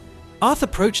marriage. Arth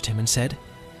approached him and said,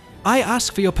 "I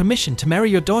ask for your permission to marry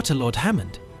your daughter." Lord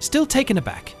Hammond, still taken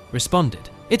aback, responded,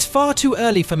 "It's far too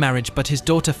early for marriage," but his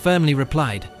daughter firmly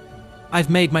replied, "I've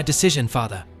made my decision,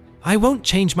 father. I won't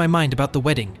change my mind about the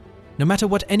wedding, no matter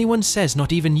what anyone says,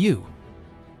 not even you."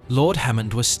 Lord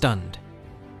Hammond was stunned.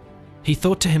 He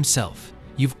thought to himself,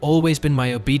 "You've always been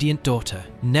my obedient daughter,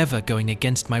 never going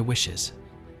against my wishes.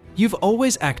 You've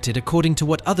always acted according to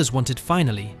what others wanted."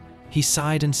 Finally, he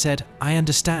sighed and said, "I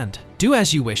understand. Do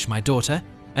as you wish, my daughter,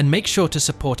 and make sure to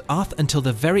support Arth until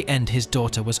the very end." His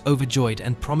daughter was overjoyed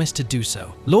and promised to do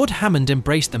so. Lord Hammond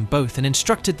embraced them both and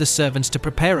instructed the servants to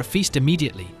prepare a feast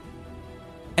immediately.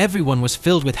 Everyone was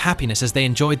filled with happiness as they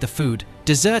enjoyed the food,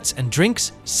 desserts, and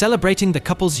drinks, celebrating the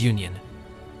couple's union.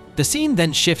 The scene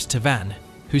then shifts to Van,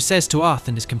 who says to Arth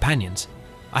and his companions,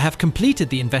 "I have completed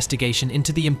the investigation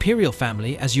into the imperial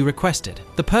family as you requested.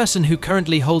 The person who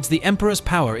currently holds the emperor's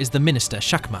power is the minister,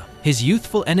 Shakma. His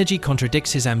youthful energy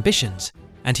contradicts his ambitions,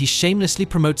 and he shamelessly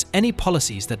promotes any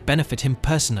policies that benefit him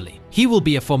personally. He will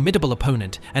be a formidable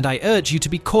opponent, and I urge you to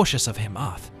be cautious of him,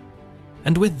 Arth."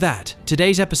 And with that,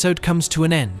 today's episode comes to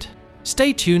an end.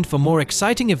 Stay tuned for more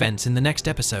exciting events in the next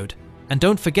episode, and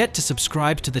don't forget to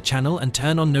subscribe to the channel and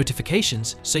turn on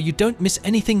notifications so you don't miss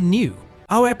anything new.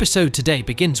 Our episode today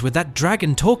begins with that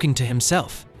dragon talking to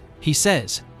himself. He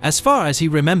says, as far as he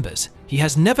remembers, he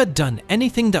has never done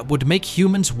anything that would make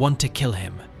humans want to kill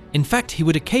him. In fact, he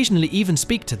would occasionally even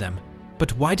speak to them.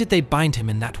 But why did they bind him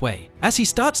in that way? As he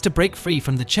starts to break free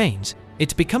from the chains,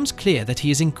 it becomes clear that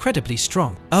he is incredibly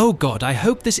strong. Oh God, I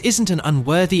hope this isn't an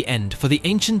unworthy end for the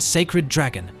ancient sacred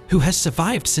dragon, who has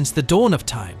survived since the dawn of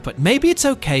time. But maybe it's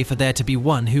okay for there to be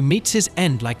one who meets his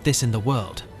end like this in the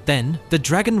world. Then, the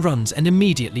dragon runs and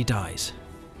immediately dies.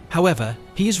 However,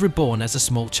 he is reborn as a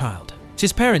small child.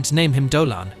 His parents name him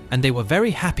Dolan, and they were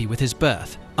very happy with his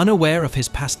birth, unaware of his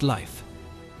past life.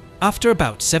 After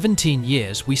about 17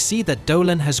 years, we see that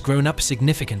Dolan has grown up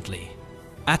significantly.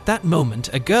 At that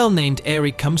moment, a girl named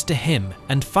Eri comes to him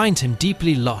and finds him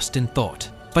deeply lost in thought.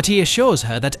 But he assures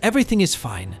her that everything is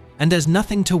fine and there's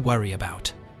nothing to worry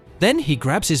about. Then he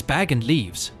grabs his bag and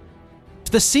leaves.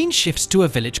 The scene shifts to a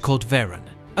village called Veron,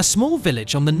 a small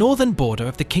village on the northern border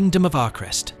of the Kingdom of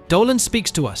Arcrest. Dolan speaks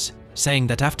to us, saying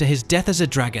that after his death as a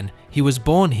dragon, he was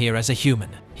born here as a human.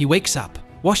 He wakes up,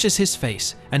 washes his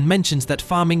face, and mentions that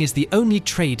farming is the only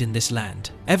trade in this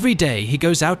land. Every day he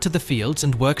goes out to the fields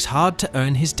and works hard to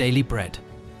earn his daily bread.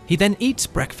 He then eats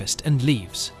breakfast and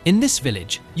leaves. In this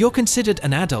village, you're considered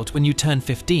an adult when you turn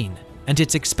 15, and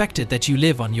it's expected that you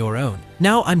live on your own.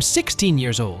 Now I'm 16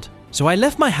 years old, so I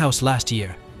left my house last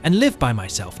year and live by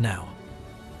myself now.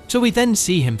 So we then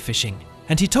see him fishing,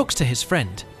 and he talks to his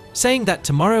friend, saying that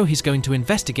tomorrow he's going to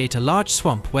investigate a large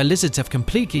swamp where lizards have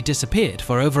completely disappeared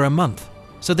for over a month,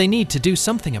 so they need to do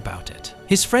something about it.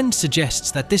 His friend suggests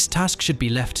that this task should be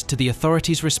left to the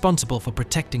authorities responsible for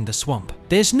protecting the swamp.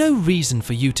 There's no reason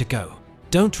for you to go.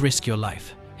 Don't risk your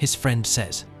life, his friend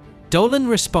says. Dolan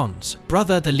responds,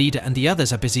 brother, the leader and the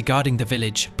others are busy guarding the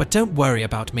village, but don't worry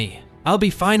about me. I'll be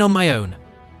fine on my own.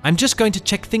 I'm just going to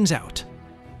check things out.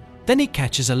 Then he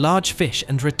catches a large fish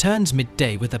and returns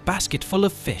midday with a basket full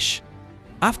of fish.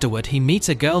 Afterward, he meets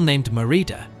a girl named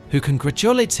Marida, who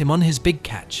congratulates him on his big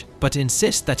catch, but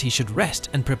insists that he should rest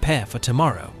and prepare for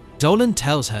tomorrow. Dolan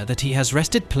tells her that he has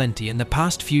rested plenty in the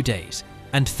past few days,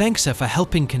 and thanks her for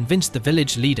helping convince the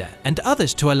village leader and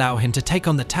others to allow him to take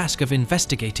on the task of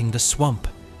investigating the swamp.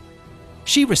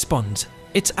 She responds,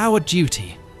 "It's our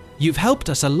duty. You've helped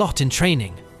us a lot in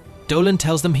training." Dolan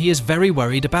tells them he is very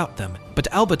worried about them,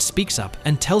 but Albert speaks up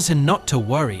and tells him not to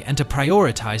worry and to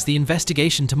prioritize the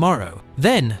investigation tomorrow.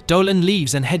 Then, Dolan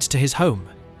leaves and heads to his home.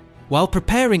 While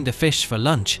preparing the fish for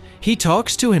lunch, he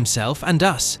talks to himself and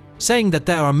us, saying that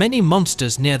there are many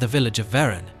monsters near the village of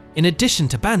Veren, in addition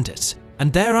to bandits,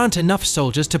 and there aren't enough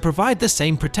soldiers to provide the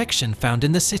same protection found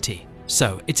in the city.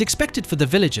 So, it's expected for the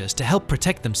villagers to help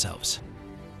protect themselves.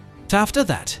 After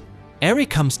that, Eri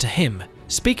comes to him,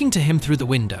 speaking to him through the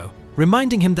window,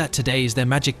 reminding him that today is their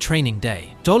magic training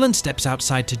day. Dolan steps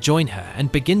outside to join her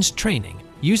and begins training,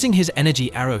 using his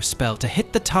energy arrow spell to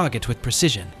hit the target with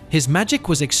precision. His magic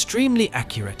was extremely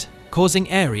accurate, causing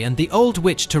Eri and the old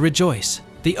witch to rejoice.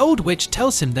 The old witch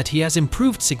tells him that he has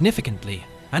improved significantly,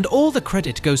 and all the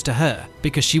credit goes to her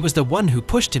because she was the one who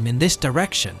pushed him in this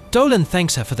direction. Dolan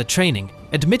thanks her for the training,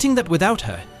 admitting that without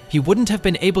her, he wouldn't have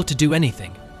been able to do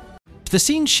anything. The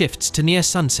scene shifts to near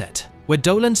sunset, where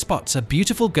Dolan spots a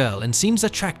beautiful girl and seems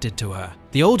attracted to her.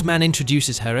 The old man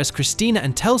introduces her as Christina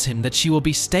and tells him that she will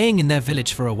be staying in their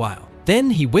village for a while. Then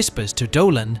he whispers to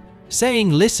Dolan,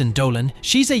 saying, "Listen, Dolan,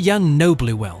 she's a young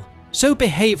nobluwell, so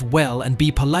behave well and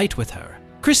be polite with her."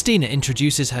 Christina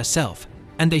introduces herself,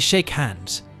 and they shake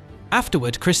hands.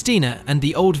 Afterward, Christina and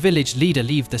the old village leader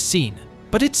leave the scene,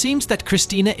 but it seems that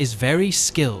Christina is very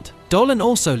skilled. Dolan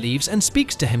also leaves and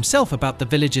speaks to himself about the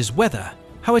village's weather,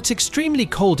 how it's extremely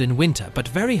cold in winter but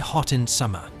very hot in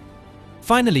summer.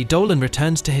 Finally, Dolan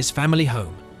returns to his family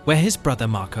home, where his brother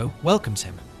Marco welcomes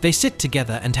him. They sit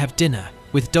together and have dinner,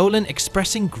 with Dolan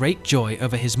expressing great joy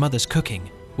over his mother's cooking,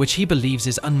 which he believes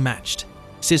is unmatched.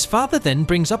 His father then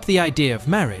brings up the idea of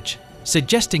marriage,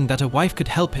 suggesting that a wife could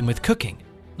help him with cooking,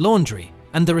 laundry,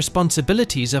 and the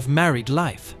responsibilities of married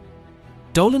life.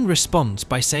 Dolan responds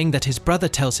by saying that his brother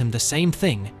tells him the same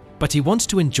thing, but he wants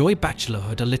to enjoy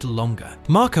bachelorhood a little longer.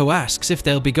 Marco asks if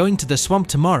they'll be going to the swamp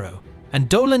tomorrow, and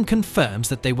Dolan confirms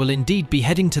that they will indeed be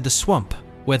heading to the swamp,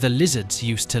 where the lizards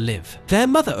used to live. Their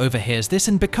mother overhears this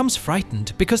and becomes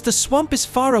frightened because the swamp is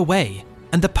far away,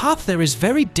 and the path there is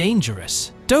very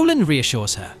dangerous. Dolan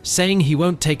reassures her, saying he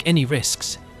won't take any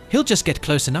risks. He'll just get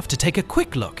close enough to take a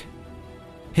quick look.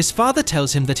 His father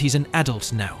tells him that he's an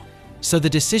adult now, so the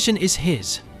decision is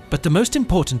his. But the most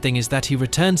important thing is that he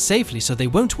returns safely so they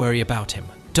won't worry about him.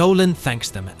 Dolan thanks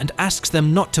them and asks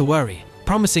them not to worry,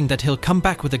 promising that he'll come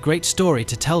back with a great story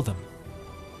to tell them.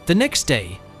 The next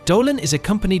day, Dolan is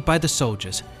accompanied by the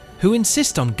soldiers, who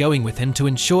insist on going with him to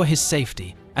ensure his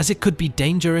safety, as it could be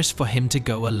dangerous for him to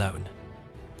go alone.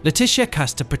 Letitia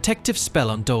casts a protective spell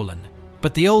on Dolan,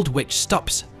 but the old witch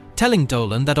stops, telling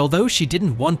Dolan that although she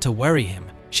didn't want to worry him,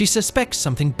 she suspects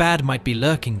something bad might be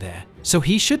lurking there, so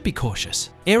he should be cautious.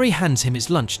 Eri hands him his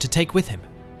lunch to take with him.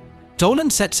 Dolan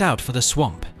sets out for the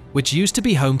swamp, which used to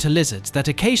be home to lizards that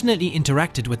occasionally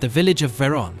interacted with the village of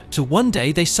Veron, till one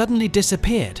day they suddenly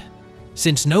disappeared.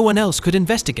 Since no one else could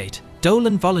investigate,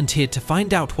 Dolan volunteered to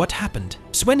find out what happened.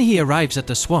 So when he arrives at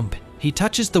the swamp, he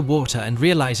touches the water and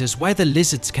realizes why the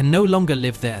lizards can no longer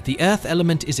live there. The earth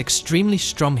element is extremely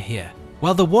strong here,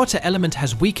 while the water element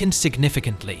has weakened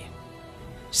significantly.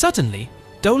 Suddenly,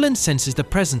 Dolan senses the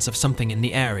presence of something in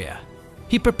the area.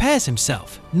 He prepares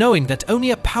himself, knowing that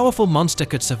only a powerful monster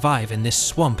could survive in this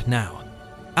swamp now.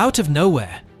 Out of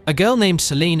nowhere, a girl named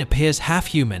Selene appears half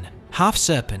human, half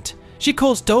serpent. She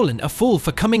calls Dolan a fool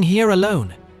for coming here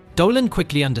alone. Dolan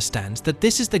quickly understands that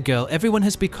this is the girl everyone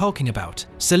has been talking about.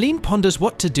 Celine ponders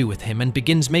what to do with him and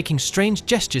begins making strange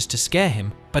gestures to scare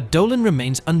him, but Dolan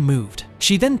remains unmoved.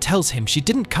 She then tells him she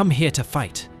didn't come here to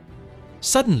fight.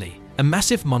 Suddenly, a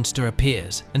massive monster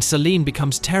appears and Celine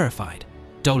becomes terrified.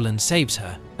 Dolan saves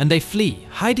her and they flee,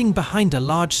 hiding behind a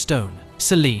large stone.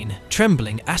 Celine,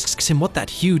 trembling, asks him what that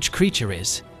huge creature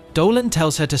is. Dolan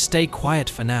tells her to stay quiet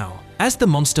for now. As the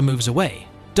monster moves away,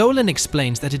 Dolan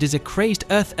explains that it is a crazed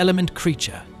earth element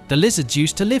creature. The lizards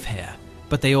used to live here,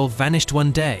 but they all vanished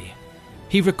one day.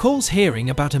 He recalls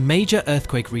hearing about a major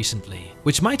earthquake recently,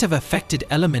 which might have affected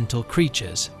elemental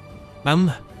creatures.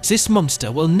 This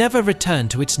monster will never return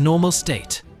to its normal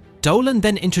state. Dolan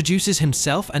then introduces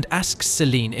himself and asks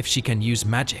Celine if she can use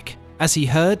magic, as he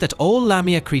heard that all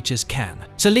Lamia creatures can.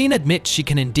 Celine admits she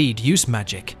can indeed use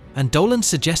magic, and Dolan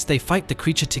suggests they fight the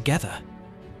creature together.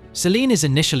 Celine is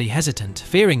initially hesitant,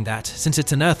 fearing that, since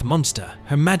it's an earth monster,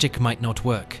 her magic might not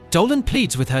work. Dolan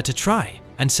pleads with her to try,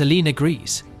 and Celine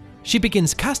agrees. She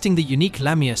begins casting the unique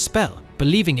Lamia spell,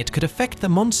 believing it could affect the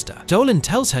monster. Dolan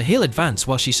tells her he'll advance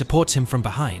while she supports him from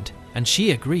behind, and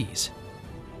she agrees.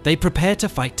 They prepare to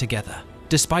fight together.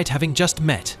 Despite having just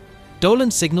met, Dolan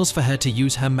signals for her to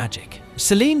use her magic.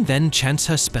 Celine then chants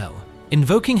her spell,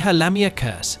 invoking her Lamia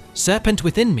curse. Serpent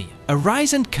within me,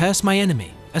 arise and curse my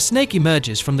enemy. A snake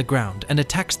emerges from the ground and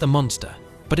attacks the monster,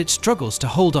 but it struggles to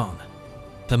hold on.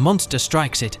 The monster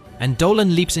strikes it, and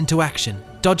Dolan leaps into action,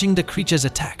 dodging the creature's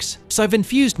attacks. So I've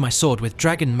infused my sword with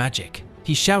dragon magic,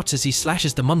 he shouts as he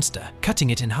slashes the monster, cutting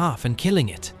it in half and killing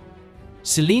it.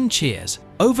 Celine cheers,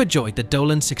 overjoyed that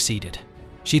Dolan succeeded.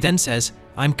 She then says,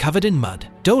 I'm covered in mud.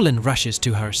 Dolan rushes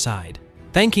to her side,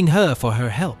 thanking her for her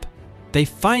help. They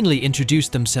finally introduce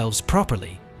themselves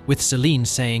properly, with Celine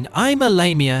saying, I'm a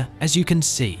Lamia, as you can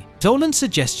see. Dolan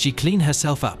suggests she clean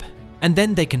herself up, and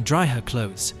then they can dry her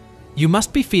clothes. You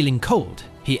must be feeling cold,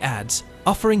 he adds,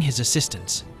 offering his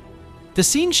assistance. The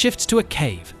scene shifts to a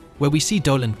cave, where we see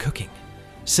Dolan cooking.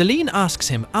 Celine asks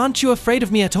him, aren't you afraid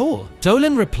of me at all?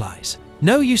 Dolan replies,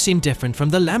 no, you seem different from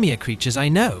the Lamia creatures I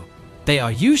know. They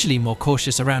are usually more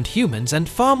cautious around humans and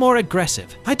far more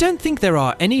aggressive. I don't think there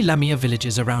are any Lamia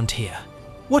villages around here.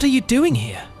 What are you doing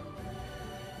here?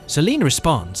 Celine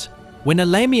responds, when a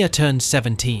Lamia turns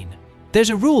 17, there's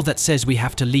a rule that says we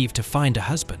have to leave to find a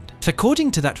husband.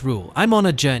 According to that rule, I'm on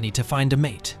a journey to find a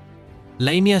mate.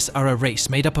 Lamias are a race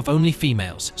made up of only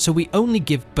females, so we only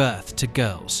give birth to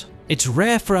girls. It's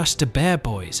rare for us to bear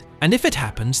boys, and if it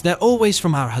happens, they're always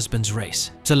from our husband's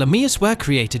race. So Lamias were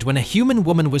created when a human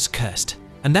woman was cursed,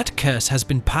 and that curse has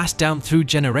been passed down through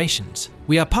generations.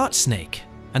 We are part snake,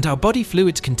 and our body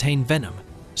fluids contain venom.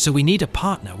 So we need a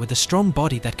partner with a strong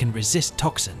body that can resist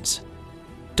toxins.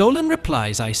 Dolan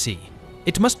replies, I see.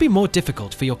 It must be more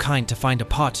difficult for your kind to find a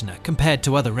partner compared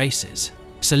to other races.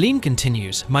 Celine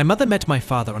continues, my mother met my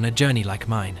father on a journey like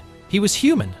mine. He was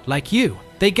human, like you.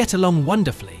 They get along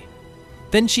wonderfully.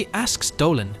 Then she asks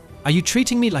Dolan, are you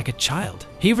treating me like a child?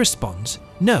 He responds,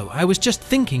 no, I was just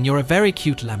thinking you're a very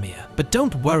cute Lamia, but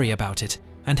don't worry about it,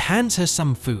 and hands her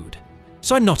some food.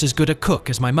 So I'm not as good a cook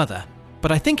as my mother,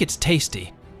 but I think it's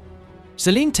tasty.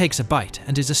 Celine takes a bite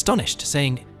and is astonished,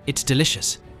 saying, it's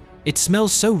delicious. It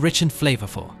smells so rich and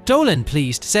flavorful. Dolan,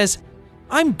 pleased, says,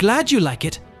 I'm glad you like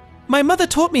it. My mother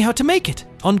taught me how to make it.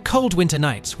 On cold winter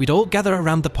nights, we'd all gather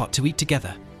around the pot to eat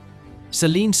together.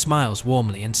 Celine smiles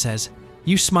warmly and says,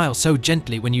 you smile so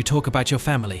gently when you talk about your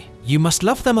family. You must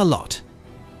love them a lot.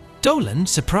 Dolan,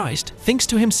 surprised, thinks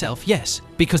to himself, yes,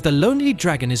 because the lonely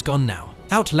dragon is gone now.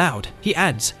 Out loud, he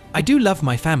adds, I do love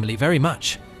my family very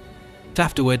much.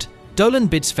 Afterward, Dolan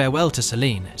bids farewell to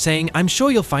Celine, saying, I'm sure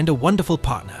you'll find a wonderful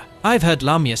partner. I've heard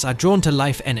Lamias are drawn to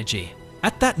life energy.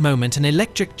 At that moment, an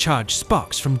electric charge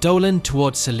sparks from Dolan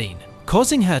towards Celine,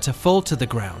 causing her to fall to the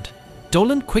ground.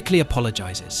 Dolan quickly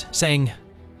apologizes, saying,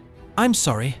 I'm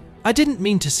sorry, I didn't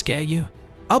mean to scare you.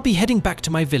 I'll be heading back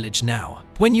to my village now.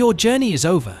 When your journey is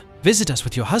over, visit us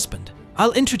with your husband.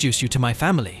 I'll introduce you to my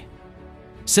family.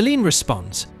 Celine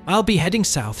responds, I'll be heading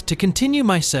south to continue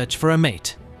my search for a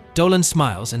mate. Dolan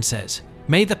smiles and says,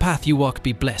 may the path you walk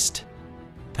be blessed.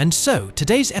 And so,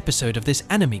 today's episode of this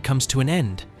anime comes to an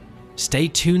end. Stay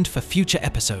tuned for future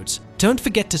episodes. Don't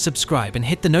forget to subscribe and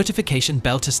hit the notification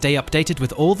bell to stay updated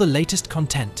with all the latest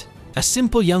content. A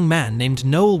simple young man named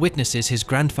Noel witnesses his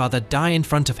grandfather die in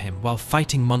front of him while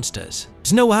fighting monsters.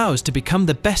 He's no hours to become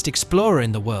the best explorer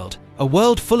in the world, a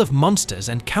world full of monsters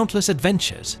and countless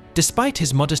adventures. Despite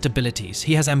his modest abilities,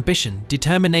 he has ambition,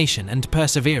 determination, and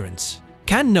perseverance.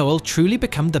 Can Noel truly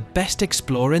become the best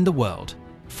explorer in the world?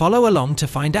 Follow along to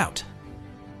find out.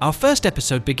 Our first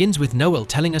episode begins with Noel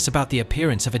telling us about the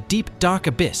appearance of a deep, dark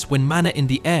abyss when mana in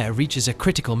the air reaches a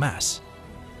critical mass.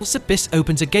 This abyss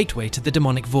opens a gateway to the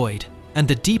demonic void, and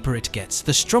the deeper it gets,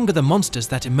 the stronger the monsters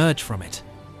that emerge from it.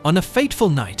 On a fateful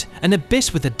night, an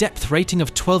abyss with a depth rating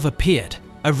of 12 appeared,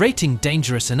 a rating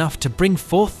dangerous enough to bring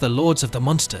forth the lords of the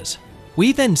monsters.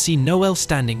 We then see Noel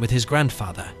standing with his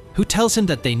grandfather, who tells him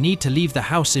that they need to leave the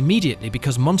house immediately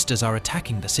because monsters are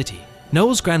attacking the city.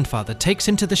 Noel's grandfather takes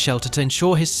him to the shelter to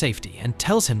ensure his safety and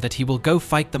tells him that he will go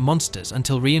fight the monsters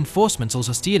until reinforcements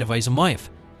also steal away his wife.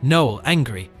 Noel,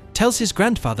 angry, tells his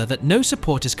grandfather that no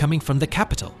support is coming from the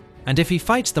capital, and if he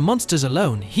fights the monsters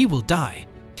alone, he will die.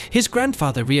 His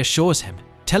grandfather reassures him,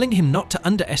 telling him not to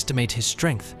underestimate his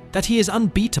strength, that he is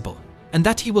unbeatable, and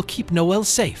that he will keep Noel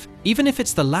safe, even if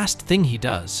it's the last thing he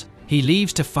does. He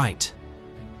leaves to fight.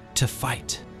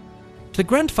 The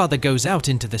grandfather goes out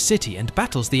into the city and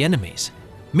battles the enemies.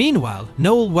 Meanwhile,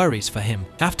 Noel worries for him.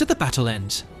 After the battle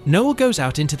ends, Noel goes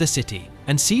out into the city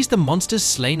and sees the monsters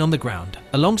slain on the ground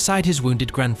alongside his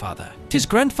wounded grandfather. His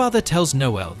grandfather tells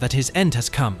Noel that his end has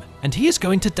come and he is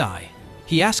going to die.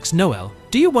 He asks Noel,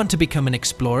 "Do you want to become an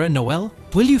explorer, Noel?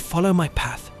 Will you follow my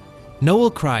path?"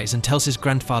 Noel cries and tells his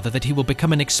grandfather that he will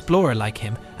become an explorer like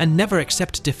him and never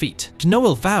accept defeat.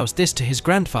 Noel vows this to his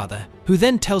grandfather, who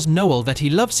then tells Noel that he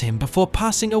loves him before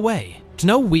passing away.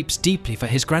 Noel weeps deeply for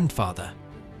his grandfather.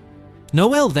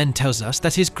 Noel then tells us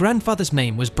that his grandfather's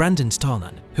name was Brandon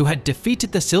Stallman, who had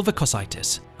defeated the Silver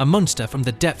Cositis, a monster from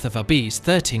the depth of Abyss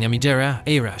 13 Amidera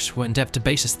Arash when depth to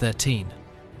basis 13.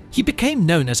 He became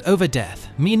known as Overdeath,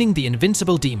 meaning the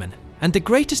invincible demon, and the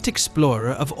greatest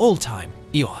explorer of all time,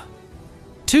 Io.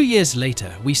 2 years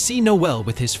later, we see Noel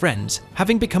with his friends,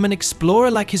 having become an explorer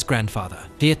like his grandfather.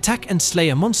 They attack and slay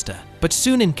a monster, but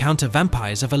soon encounter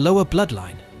vampires of a lower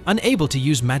bloodline, unable to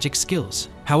use magic skills.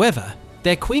 However,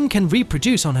 their queen can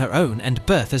reproduce on her own and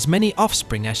birth as many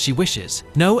offspring as she wishes.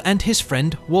 Noel and his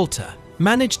friend, Walter,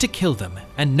 manage to kill them,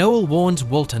 and Noel warns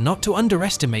Walter not to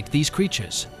underestimate these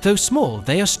creatures. Though small,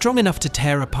 they are strong enough to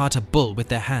tear apart a bull with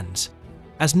their hands.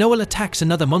 As Noel attacks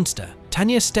another monster,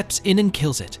 Tanya steps in and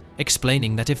kills it,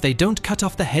 explaining that if they don't cut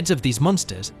off the heads of these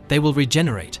monsters, they will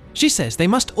regenerate. She says they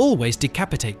must always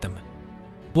decapitate them.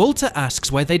 Walter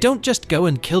asks why they don't just go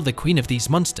and kill the queen of these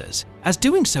monsters, as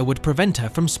doing so would prevent her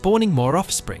from spawning more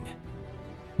offspring.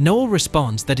 Noel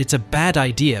responds that it's a bad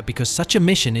idea because such a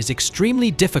mission is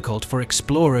extremely difficult for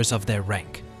explorers of their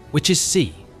rank, which is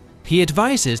C. He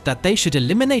advises that they should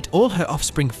eliminate all her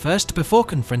offspring first before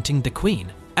confronting the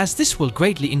queen, as this will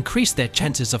greatly increase their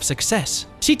chances of success.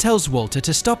 She tells Walter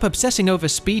to stop obsessing over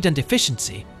speed and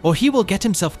efficiency, or he will get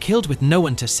himself killed with no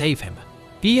one to save him.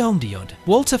 Beyond,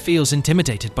 Walter feels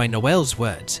intimidated by Noel's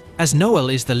words, as Noel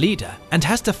is the leader and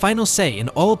has the final say in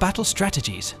all battle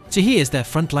strategies, so he is their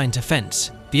frontline defense.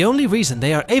 The only reason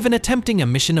they are even attempting a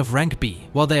mission of rank B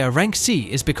while they are rank C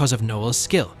is because of Noel's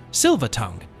skill, Silver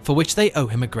Tongue, for which they owe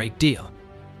him a great deal.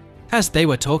 As they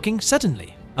were talking,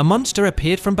 suddenly, a monster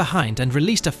appeared from behind and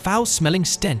released a foul-smelling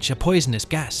stench, a poisonous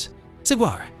gas.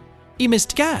 Sigwar, he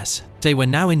missed gas. They were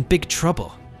now in big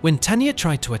trouble. When Tanya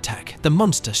tried to attack, the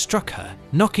monster struck her,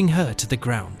 knocking her to the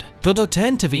ground. Dodote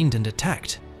intervened and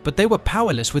attacked, but they were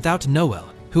powerless without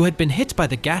Noel, who had been hit by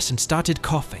the gas and started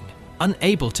coughing,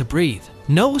 unable to breathe.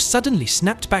 Noel suddenly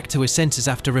snapped back to his senses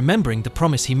after remembering the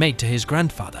promise he made to his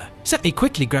grandfather. He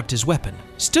quickly grabbed his weapon,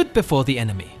 stood before the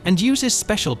enemy, and used his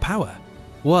special power.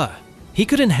 He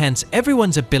could enhance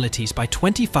everyone's abilities by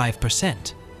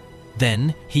 25%.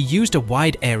 Then, he used a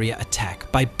wide area attack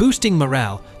by boosting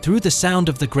morale through the sound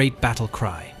of the great battle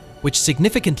cry, which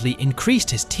significantly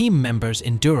increased his team members'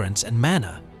 endurance and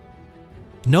mana.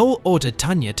 Noel ordered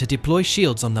Tanya to deploy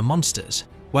shields on the monsters,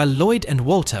 while Lloyd and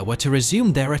Walter were to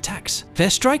resume their attacks. Their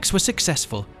strikes were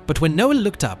successful, but when Noel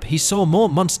looked up, he saw more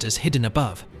monsters hidden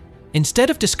above. Instead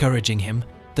of discouraging him,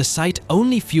 the sight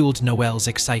only fueled Noel's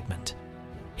excitement.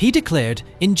 He declared,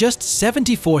 "In just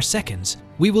 74 seconds,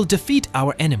 we will defeat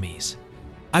our enemies.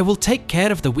 I will take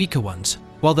care of the weaker ones,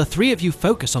 while the three of you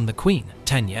focus on the queen,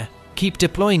 Tanya, keep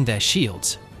deploying their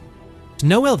shields."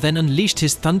 Noel then unleashed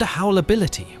his Thunder Howl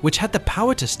ability, which had the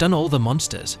power to stun all the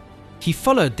monsters. He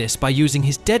followed this by using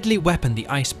his deadly weapon, the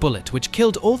Ice Bullet, which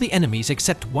killed all the enemies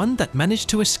except one that managed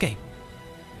to escape.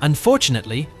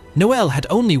 Unfortunately, Noel had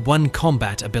only one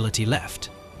combat ability left.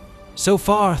 So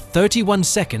far, 31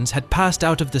 seconds had passed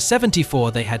out of the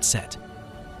 74 they had set.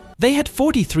 They had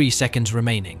 43 seconds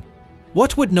remaining.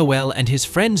 What would Noel and his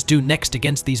friends do next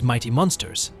against these mighty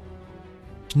monsters?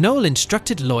 Noel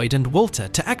instructed Lloyd and Walter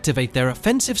to activate their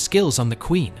offensive skills on the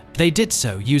queen. They did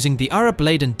so using the Ara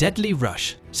Blade and Deadly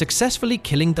Rush, successfully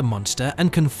killing the monster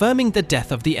and confirming the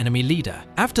death of the enemy leader.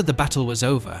 After the battle was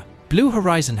over, Blue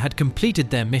Horizon had completed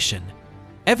their mission.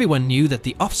 Everyone knew that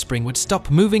the offspring would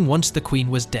stop moving once the queen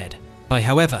was dead.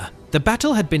 However, the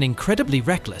battle had been incredibly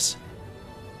reckless.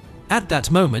 At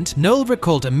that moment, Noel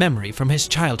recalled a memory from his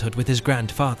childhood with his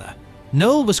grandfather.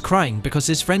 Noel was crying because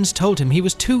his friends told him he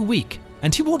was too weak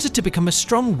and he wanted to become a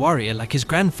strong warrior like his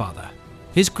grandfather.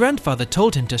 His grandfather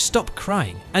told him to stop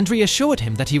crying and reassured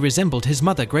him that he resembled his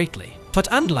mother greatly. But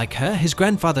unlike her, his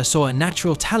grandfather saw a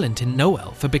natural talent in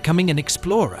Noel for becoming an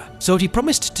explorer, so he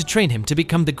promised to train him to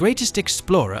become the greatest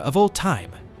explorer of all time.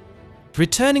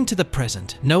 Returning to the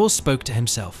present, Noel spoke to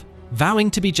himself, vowing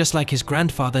to be just like his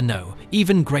grandfather, no,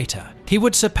 even greater. He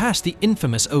would surpass the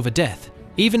infamous Overdeath,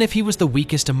 even if he was the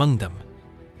weakest among them.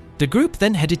 The group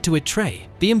then headed to Retry,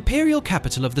 the imperial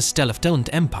capital of the Stellarfdolent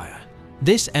Empire.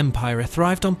 This empire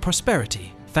thrived on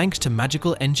prosperity, thanks to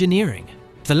magical engineering.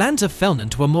 The lands of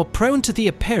Felnant were more prone to the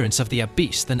appearance of the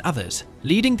abyss than others,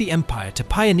 leading the empire to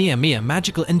pioneer mere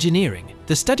magical engineering,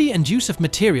 the study and use of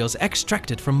materials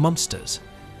extracted from monsters.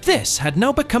 This had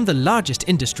now become the largest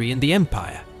industry in the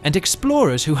empire, and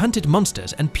explorers who hunted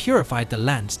monsters and purified the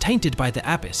lands tainted by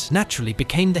the abyss naturally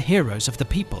became the heroes of the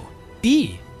people.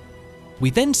 We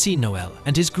then see Noel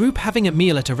and his group having a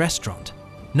meal at a restaurant.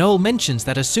 Noel mentions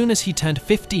that as soon as he turned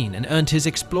 15 and earned his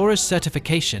explorer's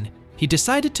certification, he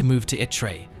decided to move to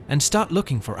Retry and start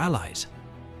looking for allies.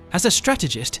 As a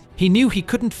strategist, he knew he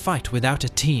couldn't fight without a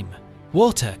team.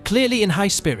 Walter, clearly in high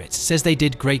spirits, says they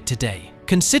did great today.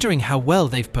 Considering how well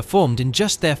they've performed in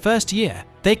just their first year,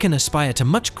 they can aspire to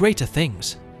much greater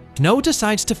things. Noel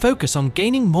decides to focus on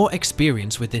gaining more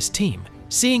experience with this team,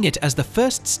 seeing it as the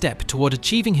first step toward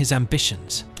achieving his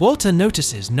ambitions. Walter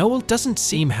notices Noel doesn't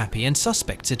seem happy and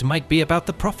suspects it might be about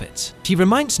the profits. He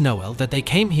reminds Noel that they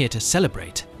came here to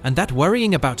celebrate, and that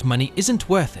worrying about money isn't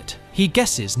worth it. He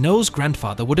guesses Noel's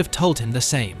grandfather would have told him the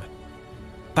same.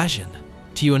 Bajan,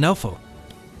 Tionelfo.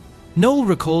 Noel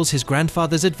recalls his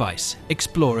grandfather's advice: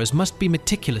 explorers must be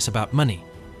meticulous about money.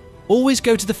 Always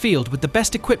go to the field with the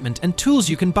best equipment and tools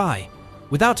you can buy.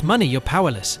 Without money, you're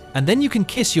powerless, and then you can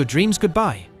kiss your dreams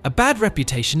goodbye. A bad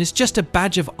reputation is just a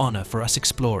badge of honor for us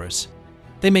explorers.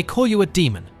 They may call you a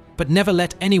demon, but never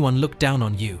let anyone look down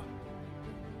on you.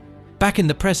 Back in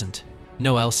the present,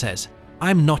 Noel says,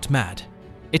 "I'm not mad."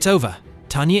 "It's over,"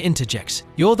 Tanya interjects.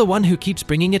 "You're the one who keeps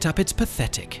bringing it up, it's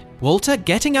pathetic." Walter,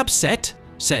 getting upset,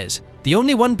 says, "The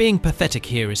only one being pathetic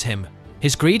here is him.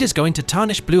 His greed is going to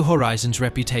tarnish Blue Horizon's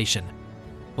reputation."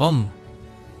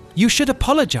 "You should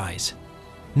apologize."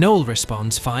 Noel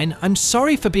responds, "Fine, I'm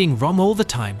sorry for being wrong all the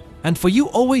time, and for you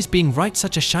always being right,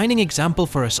 such a shining example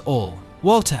for us all."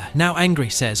 Walter, now angry,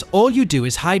 says, "All you do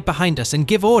is hide behind us and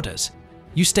give orders.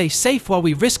 You stay safe while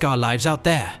we risk our lives out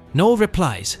there." Noel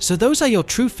replies, "So those are your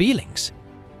true feelings?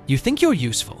 You think you're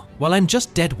useful, while I'm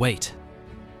just dead weight."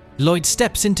 Lloyd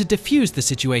steps in to defuse the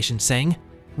situation, saying,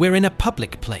 "We're in a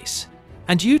public place,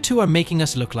 and you two are making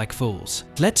us look like fools.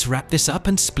 Let's wrap this up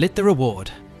and split the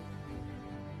reward."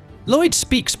 Lloyd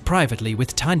speaks privately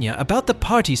with Tanya about the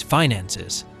party's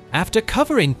finances. After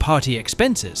covering party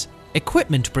expenses,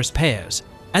 equipment repairs,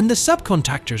 and the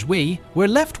subcontractors, we're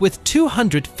left with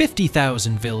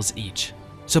 250,000 vils each.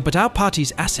 But our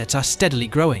party's assets are steadily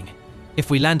growing. If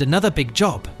we land another big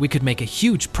job, we could make a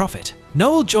huge profit.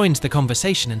 Noel joins the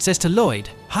conversation and says to Lloyd,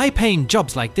 "High-paying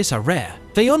jobs like this are rare.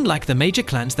 They unlike the major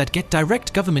clans that get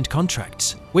direct government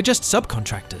contracts. We're just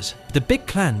subcontractors. The big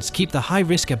clans keep the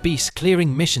high-risk abyss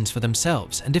clearing missions for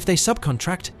themselves, and if they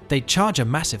subcontract, they charge a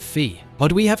massive fee.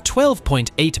 But we have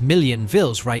 12.8 million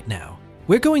vils right now.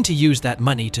 We're going to use that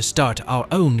money to start our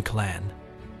own clan."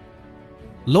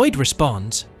 Lloyd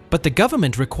responds, "But the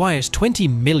government requires 20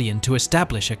 million to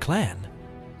establish a clan."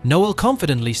 Noel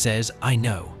confidently says, "I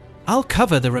know. I'll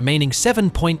cover the remaining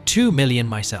 7.2 million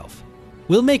myself.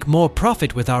 We'll make more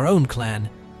profit with our own clan,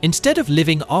 instead of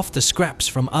living off the scraps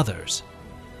from others."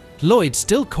 Lloyd,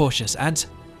 still cautious, adds,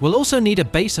 "We'll also need a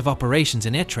base of operations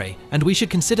in Retry, and we should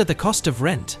consider the cost of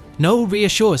rent." Noel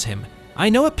reassures him, "I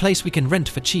know a place we can rent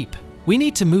for cheap. We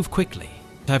need to move quickly.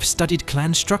 I've studied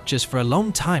clan structures for a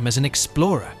long time as an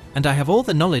explorer, and I have all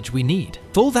the knowledge we need.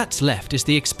 All that's left is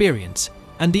the experience,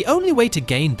 and the only way to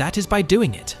gain that is by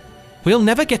doing it. We'll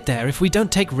never get there if we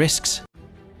don't take risks."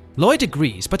 Lloyd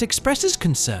agrees but expresses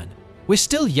concern. "We're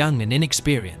still young and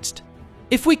inexperienced.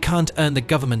 If we can't earn the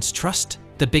government's trust,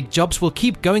 the big jobs will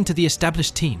keep going to the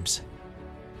established teams."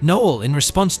 Noel, in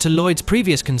response to Lloyd's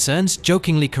previous concerns,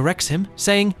 jokingly corrects him,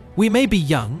 saying, "We may be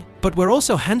young, but we're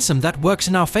also handsome. That works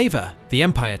in our favor." The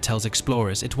Empire tells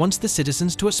explorers it wants the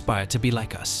citizens to aspire to be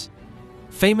like us.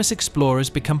 famous explorers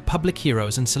become public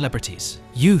heroes and celebrities.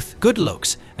 Youth, good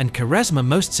looks, and charisma.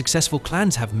 Most successful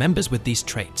clans have members with these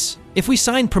traits. If we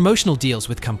sign promotional deals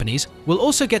with companies, we'll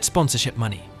also get sponsorship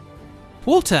money.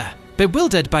 Walter,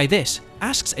 bewildered by this,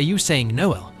 asks, are you saying,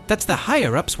 Noel, that the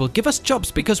higher-ups will give us jobs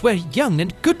because we're young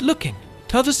and good-looking?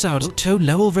 To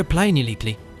Noel reply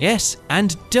neatly, yes,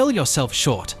 and dull yourself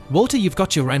short. Walter, you've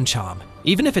got your own charm,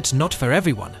 even if it's not for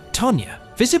everyone. Tanya,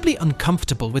 visibly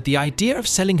uncomfortable with the idea of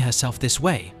selling herself this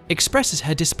way, expresses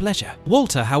her displeasure.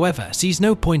 Walter, however, sees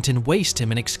no point in wasting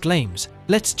him and exclaims,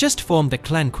 let's just form the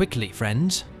clan quickly,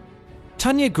 friends.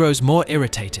 Tanya grows more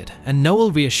irritated, and Noel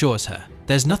reassures her,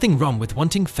 there's nothing wrong with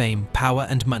wanting fame, power,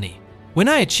 and money. When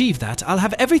I achieve that, I'll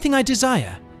have everything I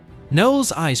desire.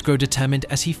 Noel's eyes grow determined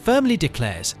as he firmly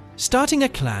declares, starting a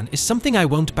clan is something I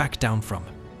won't back down from.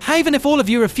 Even if all of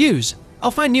you refuse, I'll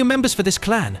find new members for this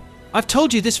clan. I've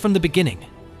told you this from the beginning.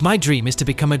 My dream is to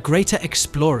become a greater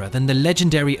explorer than the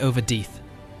legendary Overdeath.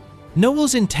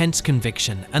 Noel's intense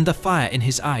conviction and the fire in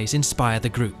his eyes inspire the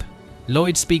group.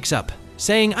 Lloyd speaks up,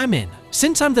 saying, I'm in.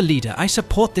 Since I'm the leader, I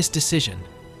support this decision.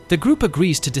 The group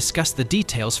agrees to discuss the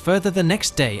details further the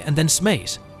next day and then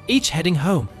smays, each heading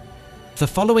home. The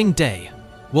following day,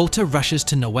 Walter rushes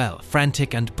to Noel,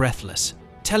 frantic and breathless,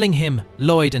 telling him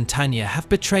Lloyd and Tanya have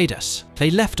betrayed us. They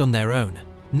left on their own.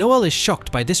 Noel is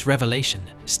shocked by this revelation,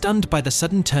 stunned by the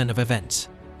sudden turn of events.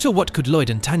 So what could Lloyd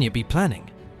and Tanya be planning?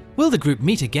 Will the group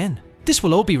meet again? This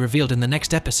will all be revealed in the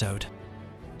next episode.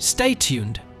 Stay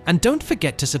tuned. And don't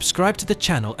forget to subscribe to the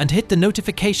channel and hit the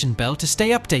notification bell to stay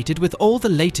updated with all the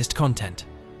latest content.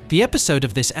 The episode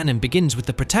of this anime begins with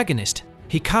the protagonist,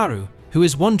 Hikaru, who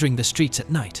is wandering the streets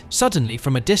at night. Suddenly,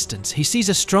 from a distance, he sees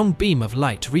a strong beam of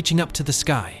light reaching up to the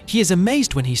sky. He is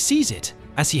amazed when he sees it,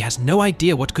 as he has no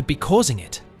idea what could be causing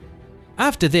it.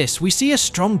 After this, we see a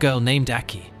strong girl named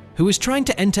Aki, who is trying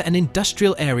to enter an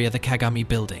industrial area, the Kagami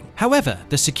building. However,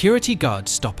 the security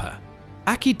guards stop her.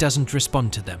 Aki doesn't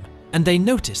respond to them, and they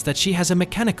notice that she has a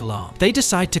mechanical arm. They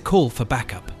decide to call for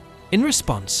backup. In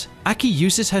response, Aki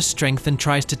uses her strength and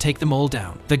tries to take them all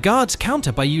down. The guards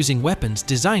counter by using weapons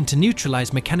designed to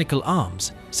neutralize mechanical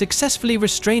arms, successfully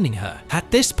restraining her. At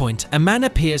this point, a man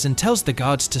appears and tells the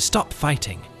guards to stop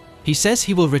fighting. He says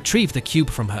he will retrieve the cube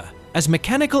from her, as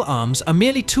mechanical arms are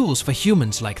merely tools for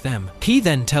humans like them. He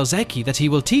then tells Eki that he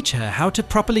will teach her how to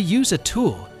properly use a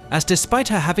tool, as despite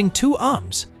her having 2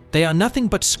 arms, they are nothing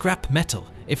but scrap metal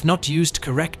if not used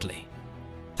correctly.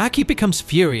 Aki becomes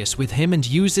furious with him and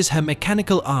uses her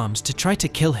mechanical arms to try to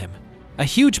kill him. A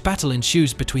huge battle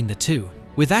ensues between the two,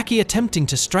 with Aki attempting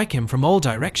to strike him from all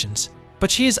directions, but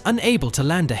she is unable to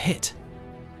land a hit.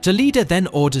 The leader then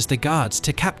orders the guards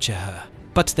to capture her,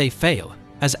 but they fail,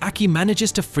 as Aki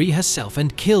manages to free herself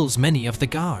and kills many of the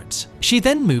guards. She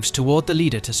then moves toward the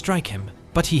leader to strike him,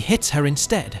 but he hits her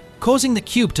instead, causing the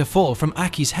cube to fall from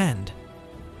Aki's hand.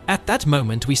 At that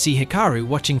moment, we see Hikaru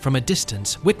watching from a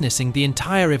distance, witnessing the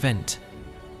entire event.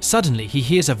 Suddenly, he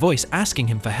hears a voice asking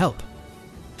him for help.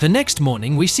 The next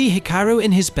morning, we see Hikaru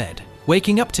in his bed,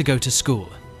 waking up to go to school.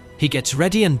 He gets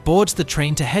ready and boards the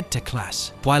train to head to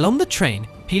class. While on the train,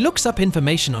 he looks up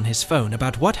information on his phone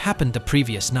about what happened the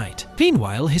previous night.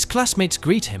 Meanwhile, his classmates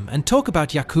greet him and talk about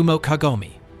Yakumo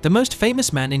Kagome, the most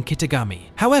famous man in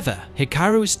Kitagami. However,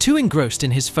 Hikaru is too engrossed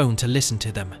in his phone to listen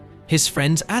to them. His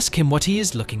friends ask him what he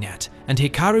is looking at, and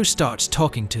Hikaru starts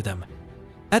talking to them.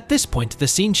 At this point, the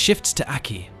scene shifts to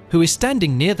Aki, who is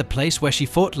standing near the place where she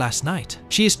fought last night.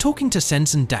 She is talking to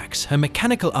Sense and Dax, her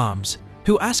mechanical arms,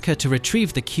 who ask her to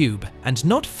retrieve the cube and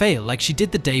not fail like she did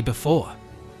the day before.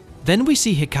 Then we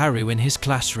see Hikaru in his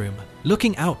classroom,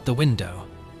 looking out the window.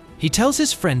 He tells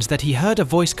his friends that he heard a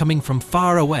voice coming from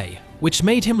far away, which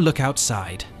made him look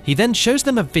outside. He then shows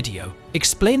them a video,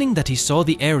 explaining that he saw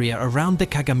the area around the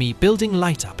Kagami building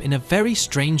light up in a very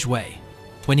strange way.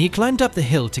 When he climbed up the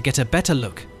hill to get a better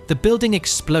look, the building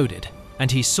exploded,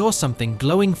 and he saw something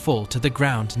glowing fall to the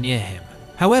ground near him.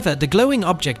 However, the glowing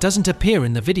object doesn't appear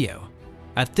in the video.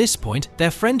 At this point, their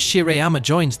friend Shirayama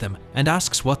joins them and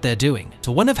asks what they're doing.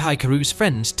 So one of Hikaru's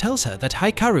friends tells her that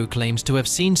Hikaru claims to have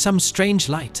seen some strange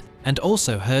light and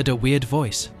also heard a weird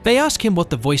voice. They ask him what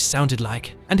the voice sounded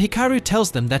like, and Hikaru tells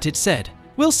them that it said,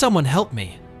 "Will someone help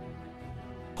me?"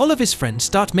 All of his friends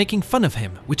start making fun of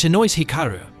him, which annoys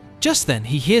Hikaru. Just then,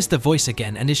 he hears the voice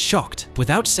again and is shocked.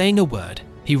 Without saying a word,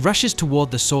 he rushes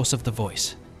toward the source of the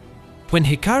voice. When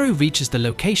Hikaru reaches the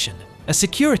location, a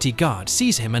security guard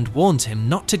sees him and warns him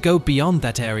not to go beyond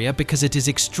that area because it is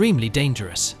extremely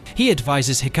dangerous. He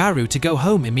advises Hikaru to go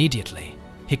home immediately.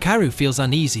 Hikaru feels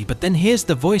uneasy but then hears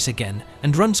the voice again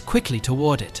and runs quickly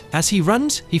toward it. As he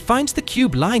runs, he finds the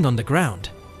cube lying on the ground.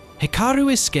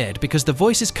 Hikaru is scared because the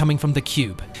voice is coming from the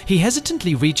cube. He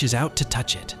hesitantly reaches out to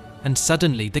touch it, and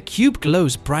suddenly the cube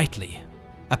glows brightly.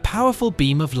 A powerful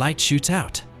beam of light shoots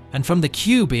out, and from the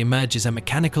cube emerges a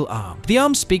mechanical arm. The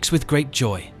arm speaks with great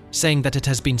joy, saying that it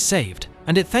has been saved,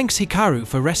 and it thanks Hikaru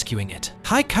for rescuing it.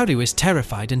 Hikaru is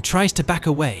terrified and tries to back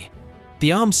away.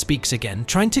 The arm speaks again,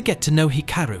 trying to get to know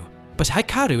Hikaru, but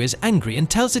Hikaru is angry and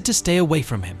tells it to stay away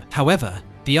from him. However,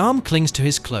 the arm clings to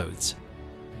his clothes.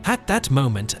 At that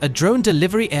moment, a drone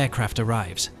delivery aircraft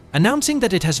arrives, announcing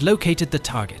that it has located the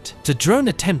target. The drone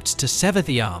attempts to sever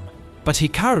the arm, but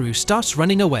Hikaru starts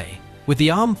running away, with the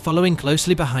arm following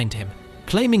closely behind him,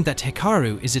 claiming that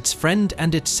Hikaru is its friend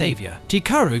and its savior.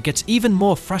 Hikaru gets even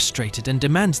more frustrated and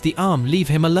demands the arm leave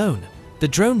him alone. The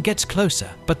drone gets closer,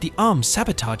 but the arm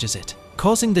sabotages it,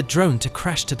 causing the drone to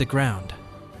crash to the ground.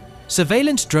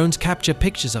 Surveillance drones capture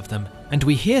pictures of them, and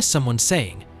we hear someone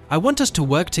saying, "I want us to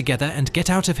work together and get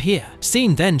out of here."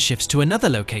 Scene then shifts to another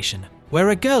location, where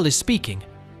a girl is speaking.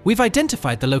 We've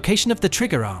identified the location of the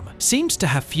trigger arm. Seems to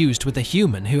have fused with a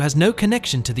human who has no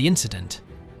connection to the incident.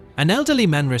 An elderly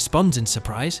man responds in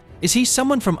surprise. Is he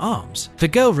someone from ARMS? The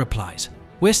girl replies,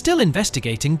 "We're still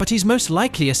investigating, but he's most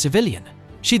likely a civilian."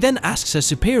 She then asks her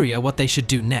superior what they should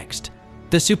do next.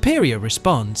 The superior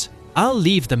responds, "I'll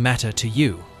leave the matter to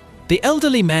you." The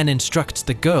elderly man instructs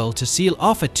the girl to seal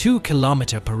off a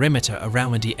 2-kilometer perimeter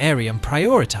around the area and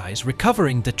prioritize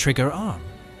recovering the trigger arm.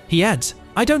 He adds,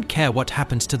 "I don't care what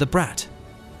happens to the brat."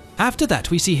 After that,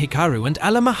 we see Hikaru and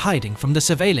Alama hiding from the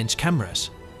surveillance cameras.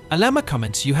 Alama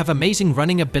comments, "You have amazing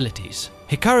running abilities."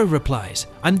 Hikaru replies,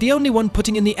 "I'm the only one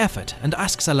putting in the effort," and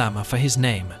asks Alama for his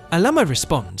name. Alama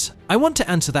responds, "I want to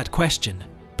answer that question,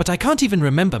 but I can't even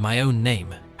remember my own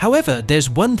name. However, there's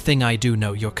one thing I do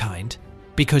know, your kind,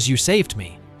 because you saved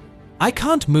me. I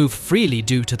can't move freely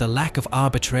due to the lack of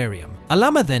arbitrarium."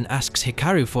 Alama then asks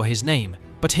Hikaru for his name,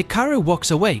 but Hikaru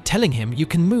walks away, telling him, "You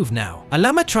can move now."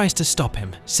 Alama tries to stop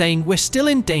him, saying, "We're still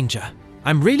in danger.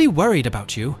 I'm really worried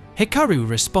about you." Hikaru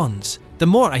responds, "The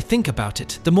more I think about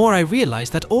it, the more I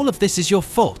realize that all of this is your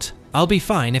fault. I'll be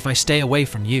fine if I stay away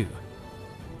from you."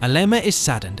 Alama is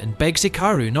saddened and begs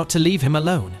Hikaru not to leave him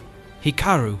alone.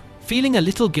 Hikaru, feeling a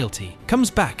little guilty,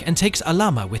 comes back and takes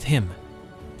Alama with him.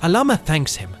 Alama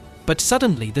thanks him, but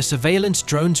suddenly the surveillance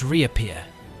drones reappear.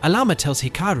 Alama tells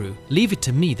Hikaru, "Leave it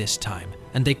to me this time,"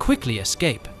 and they quickly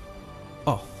escape.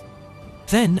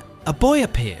 Then, a boy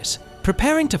appears,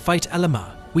 preparing to fight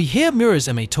Alama. We hear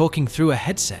Murasame talking through a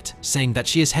headset, saying that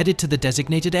she is headed to the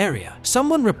designated area.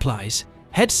 Someone replies,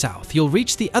 "Head south, you'll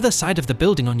reach the other side of the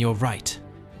building on your right."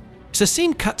 The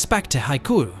scene cuts back to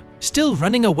Hikaru, still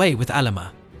running away with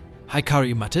Alama.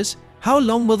 Hikaru mutters, "How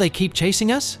long will they keep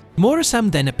chasing us?"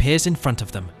 Murasame then appears in front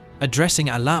of them, addressing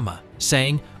Alama,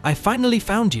 saying, "I finally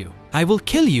found you. I will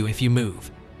kill you if you move."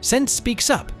 Sense speaks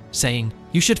up, saying,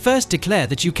 "You should first declare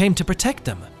that you came to protect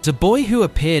them." The boy who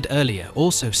appeared earlier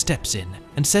also steps in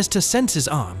and says to Sense's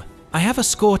arm, "I have a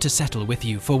score to settle with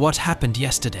you for what happened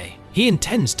yesterday." He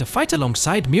intends to fight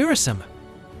alongside Murasame.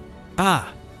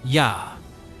 Yeah.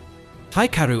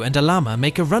 Hikaru and Alama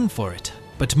make a run for it,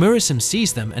 but Murasame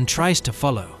sees them and tries to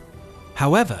follow.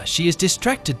 However, she is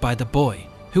distracted by the boy,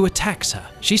 who attacks her.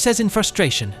 She says in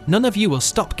frustration, "None of you will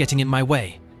stop getting in my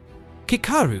way."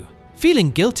 Hikaru, feeling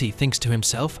guilty, thinks to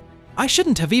himself, "I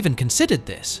shouldn't have even considered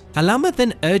this." Alama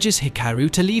then urges Hikaru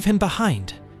to leave him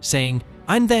behind, saying,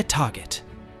 "I'm their target.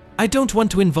 I don't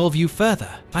want to involve you further.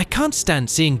 I can't stand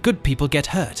seeing good people get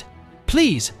hurt.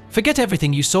 Please, forget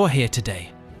everything you saw here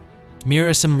today."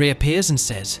 Murasame reappears and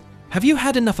says, "Have you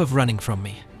had enough of running from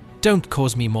me? Don't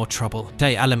cause me more trouble."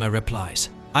 Alama replies,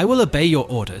 "I will obey your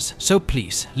orders, so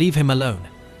please, leave him alone."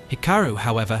 Hikaru,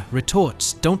 however,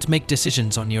 retorts, "Don't make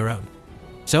decisions on your own.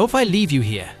 So if I leave you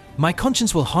here, my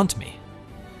conscience will haunt me."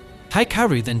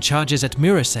 Hikaru then charges at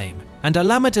Murasame, and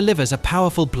Alama delivers a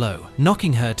powerful blow,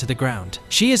 knocking her to the ground.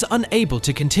 She is unable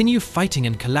to continue fighting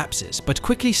and collapses, but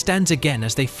quickly stands again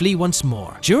as they flee once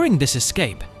more. During this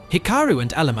escape, Hikaru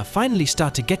and Alama finally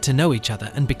start to get to know each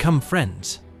other and become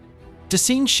friends. The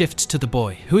scene shifts to the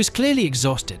boy, who is clearly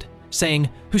exhausted, saying,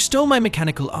 "Who stole my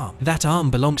mechanical arm? That arm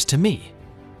belongs to me."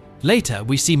 Later,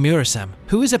 we see Murasame,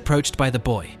 who is approached by the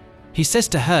boy. He says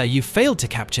to her, "You failed to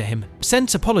capture him."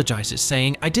 Sense apologizes,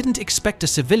 saying, "I didn't expect a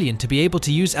civilian to be able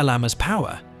to use Alama's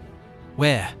power."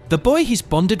 The boy he's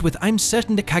bonded with, I'm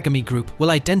certain the Kagami group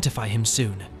will identify him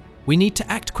soon. We need to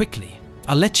act quickly.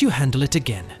 I'll let you handle it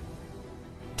again.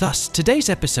 Thus, today's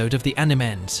episode of the anime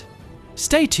ends.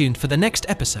 Stay tuned for the next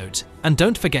episodes, and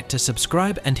don't forget to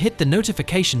subscribe and hit the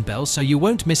notification bell so you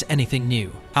won't miss anything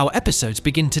new. Our episodes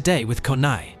begin today with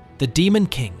Konnichiwa, the Demon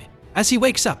King, as he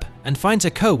wakes up and finds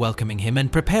Ako welcoming him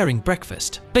and preparing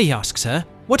breakfast. He asks her,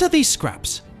 "What are these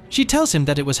scraps?" She tells him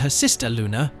that it was her sister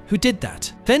Luna who did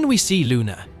that. Then we see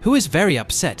Luna, who is very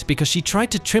upset because she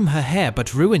tried to trim her hair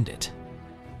but ruined it.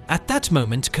 At that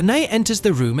moment, Konai enters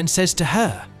the room and says to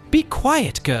her, "Be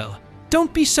quiet, girl.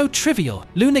 Don't be so trivial."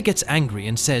 Luna gets angry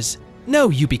and says, "No,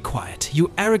 you be quiet, you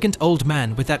arrogant old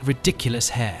man with that ridiculous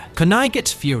hair." Konai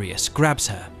gets furious, grabs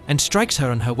her, and strikes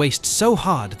her on her waist so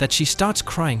hard that she starts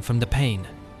crying from the pain.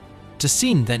 The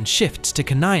scene then shifts to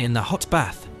Konai in the hot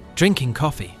bath, drinking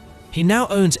coffee. He now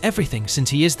owns everything since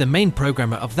he is the main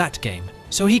programmer of that game,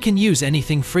 so he can use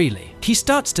anything freely. He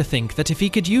starts to think that if he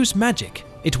could use magic,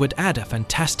 it would add a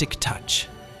fantastic touch.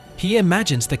 He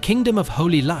imagines the Kingdom of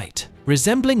Holy Light,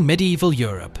 resembling medieval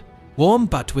Europe, warm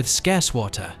but with scarce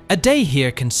water. A day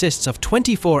here consists of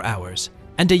 24 hours,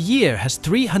 and a year has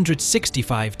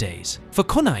 365 days. For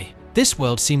Konai, this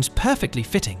world seems perfectly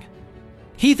fitting.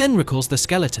 He then recalls the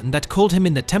skeleton that called him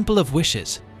in the Temple of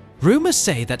Wishes. Rumors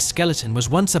say that skeleton was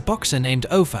once a boxer named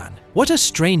Ofan. What a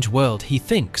strange world, he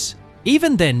thinks.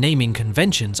 Even their naming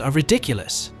conventions are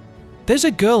ridiculous. There's a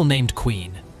girl named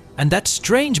Queen, and that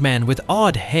strange man with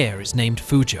odd hair is named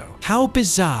Fujo. How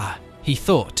bizarre, he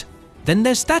thought. Then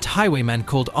there's that highwayman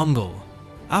called Ongol.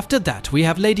 After that, we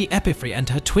have Lady Epiphrey and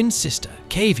her twin sister,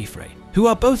 Kavifrey, who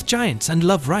are both giants and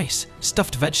love rice,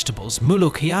 stuffed vegetables,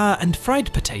 mulukia, and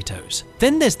fried potatoes.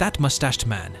 Then there's that mustached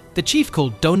man, the chief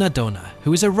called Dona Dona,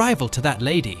 who is a rival to that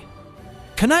lady.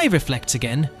 Konai reflects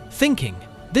again, thinking,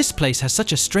 this place has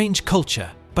such a strange culture,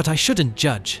 but I shouldn't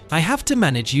judge. I have to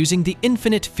manage using the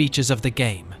infinite features of the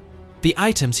game. The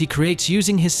items he creates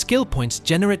using his skill points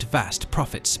generate vast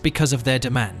profits because of their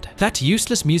demand. That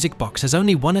useless music box has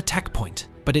only one attack point,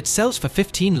 but it sells for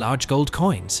 15 large gold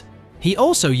coins. He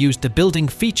also used the building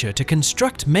feature to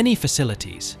construct many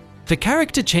facilities. The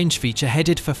character change feature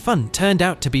headed for fun turned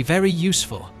out to be very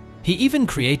useful. He even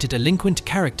created a delinquent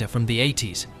character from the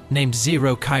 80s, named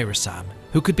Zero Kairasam,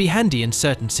 who could be handy in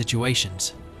certain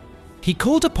situations. He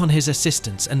called upon his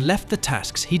assistants and left the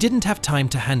tasks he didn't have time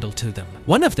to handle to them.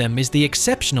 One of them is the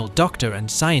exceptional doctor and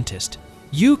scientist,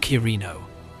 Yukirino.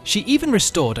 She even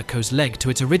restored Ako's leg to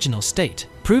its original state,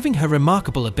 proving her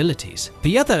remarkable abilities.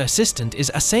 The other assistant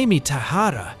is Asami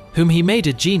Tahara, whom he made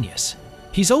a genius.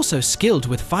 He's also skilled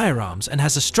with firearms and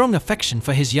has a strong affection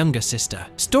for his younger sister.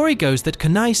 Story goes that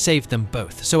Konai saved them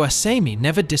both, so Asami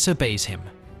never disobeys him.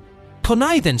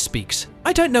 Konai then speaks,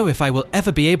 "I don't know if I will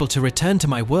ever be able to return to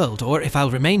my world or if I'll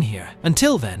remain here.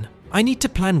 Until then, I need to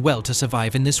plan well to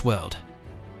survive in this world."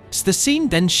 The scene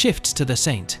then shifts to the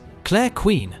saint, Claire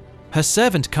Queen. Her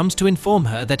servant comes to inform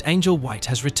her that Angel White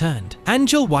has returned.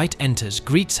 Angel White enters,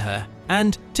 greets her,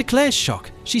 and, to Claire's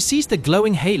shock, she sees the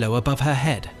glowing halo above her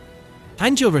head.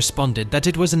 Angel responded that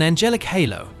it was an angelic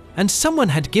halo, and someone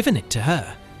had given it to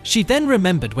her. She then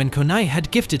remembered when Konai had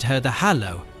gifted her the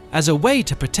halo as a way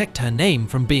to protect her name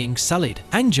from being sullied.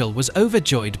 Angel was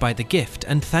overjoyed by the gift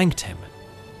and thanked him.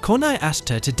 Konai asked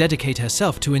her to dedicate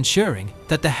herself to ensuring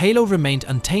that the halo remained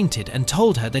untainted and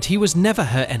told her that he was never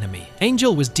her enemy.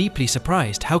 Angel was deeply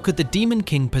surprised how could the Demon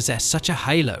King possess such a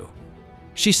halo.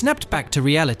 She snapped back to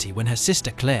reality when her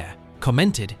sister Claire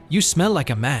commented, "You smell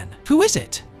like a man. Who is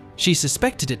it?" She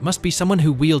suspected it must be someone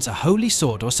who wields a holy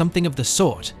sword or something of the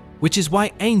sort, which is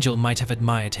why Angel might have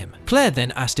admired him. Claire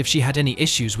then asked if she had any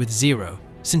issues with Zero,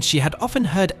 since she had often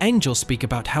heard Angel speak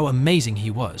about how amazing he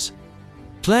was.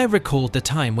 Claire recalled the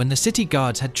time when the city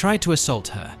guards had tried to assault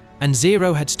her, and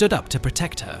Zero had stood up to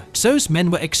protect her. Those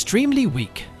men were extremely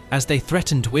weak, as they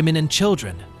threatened women and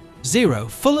children. Zero,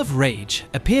 full of rage,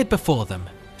 appeared before them,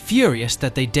 furious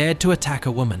that they dared to attack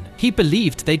a woman. He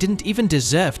believed they didn't even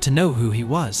deserve to know who he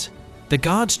was. The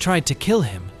guards tried to kill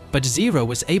him, but Zero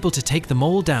was able to take them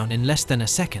all down in less than a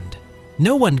second.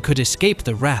 No one could escape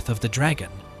the wrath of the dragon.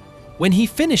 When he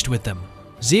finished with them,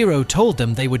 Zero told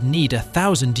them they would need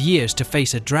 1,000 years to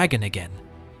face a dragon again.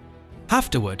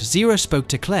 Afterward, Zero spoke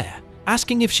to Claire,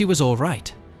 asking if she was all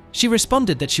right. She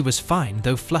responded that she was fine,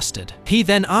 though flustered. He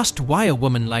then asked why a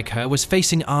woman like her was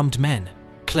facing armed men.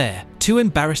 Claire, too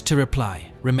embarrassed to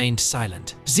reply, remained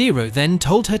silent. Zero then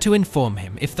told her to inform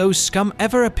him if those scum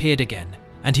ever appeared again,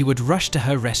 and he would rush to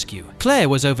her rescue. Claire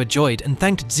was overjoyed and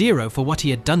thanked Zero for what he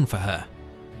had done for her.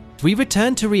 We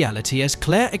return to reality as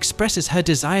Claire expresses her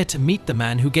desire to meet the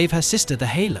man who gave her sister the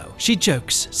halo. She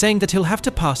jokes, saying that he'll have to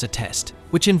pass a test,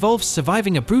 which involves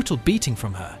surviving a brutal beating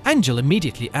from her. Angel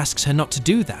immediately asks her not to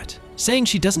do that, saying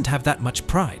she doesn't have that much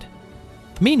pride.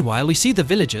 Meanwhile, we see the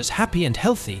villagers happy and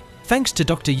healthy, thanks to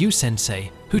Dr. Yu Sensei,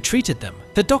 who treated them.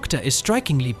 The doctor is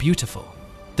strikingly beautiful.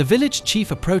 The village chief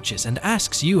approaches and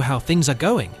asks Yu how things are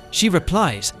going. She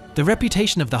replies, "The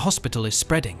reputation of the hospital is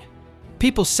spreading.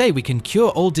 People say we can cure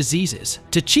all diseases."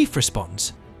 The chief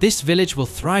responds, This village will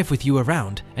thrive with you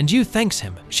around, and you thanks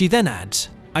him. She then adds,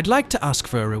 I'd like to ask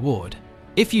for a reward.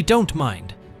 If you don't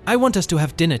mind, I want us to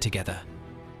have dinner together.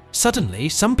 Suddenly,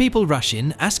 some people rush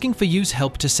in asking for Yu's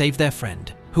help to save their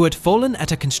friend, who had fallen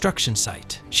at a construction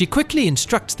site. She quickly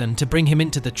instructs them to bring him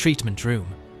into the treatment room.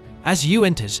 As Yu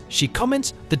enters, she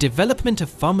comments the development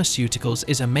of pharmaceuticals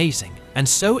is amazing, and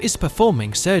so is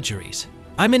performing surgeries.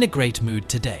 I'm in a great mood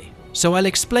today, so I'll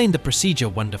explain the procedure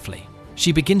wonderfully.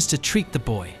 She begins to treat the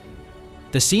boy.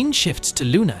 The scene shifts to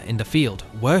Luna in the field,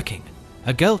 working.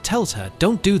 A girl tells her,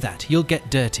 don't do that, you'll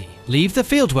get dirty. Leave the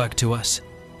fieldwork to us.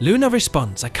 Luna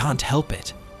responds, I can't help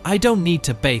it. I don't need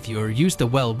to bathe you or use the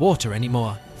well water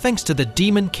anymore. Thanks to the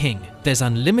Demon King, there's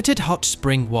unlimited hot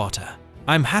spring water.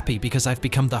 I'm happy because I've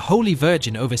become the Holy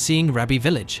Virgin overseeing Rabi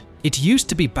Village. It used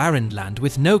to be barren land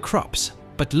with no crops,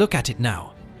 but look at it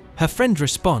now. Her friend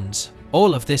responds,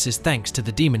 all of this is thanks to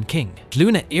the Demon King.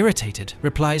 Luna, irritated,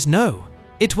 replies, no,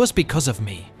 it was because of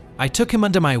me. I took him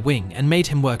under my wing and made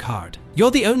him work hard.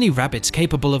 You're the only rabbits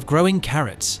capable of growing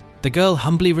carrots. The girl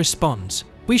humbly responds,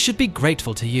 we should be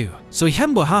grateful to you. So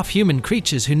we're half-human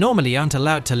creatures who normally aren't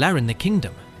allowed to live in the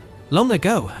kingdom. Long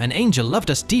ago, an angel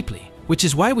loved us deeply, which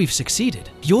is why we've succeeded.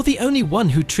 You're the only one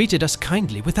who treated us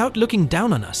kindly without looking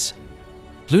down on us.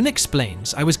 Luna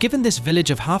explains, I was given this village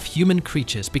of half-human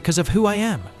creatures because of who I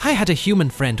am. I had a human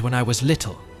friend when I was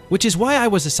little, which is why I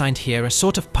was assigned here a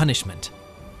sort of punishment.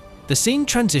 The scene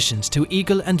transitions to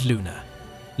Eagle and Luna.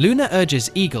 Luna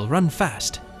urges Eagle, run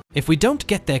fast. If we don't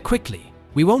get there quickly,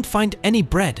 we won't find any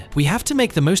bread. We have to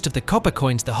make the most of the copper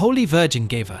coins the Holy Virgin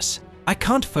gave us. I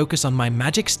can't focus on my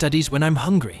magic studies when I'm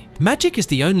hungry. Magic is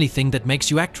the only thing that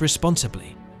makes you act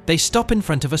responsibly. They stop in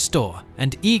front of a store,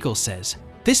 and Eagle says,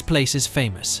 this place is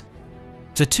famous.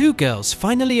 The two girls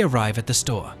finally arrive at the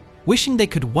store, wishing they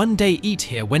could one day eat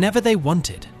here whenever they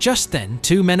wanted. Just then,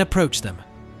 two men approach them.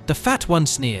 The fat one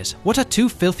sneers, what are two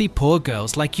filthy poor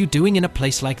girls like you doing in a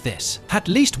place like this? At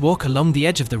least walk along the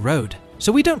edge of the road,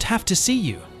 so we don't have to see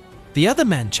you. The other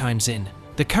man chimes in,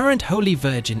 the current Holy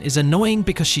Virgin is annoying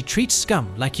because she treats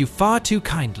scum like you far too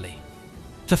kindly.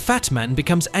 The fat man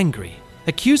becomes angry,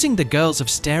 accusing the girls of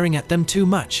staring at them too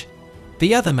much.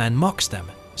 The other man mocks them,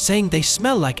 saying they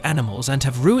smell like animals and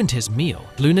have ruined his meal.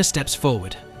 Luna steps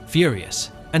forward,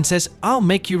 furious, and says, I'll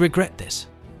make you regret this.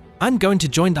 I'm going to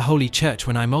join the Holy Church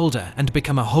when I'm older and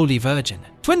become a Holy Virgin.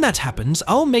 When that happens,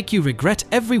 I'll make you regret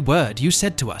every word you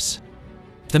said to us.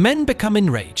 The men become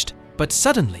enraged, but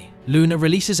suddenly, Luna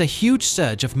releases a huge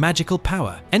surge of magical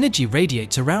power. Energy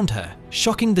radiates around her,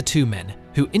 shocking the two men,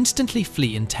 who instantly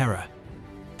flee in terror.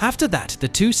 After that, the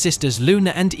two sisters Luna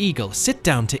and Eagle sit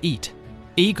down to eat.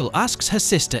 Eagle asks her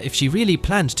sister if she really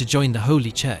plans to join the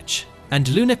Holy Church, and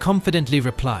Luna confidently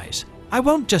replies, I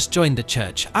won't just join the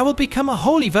church, I will become a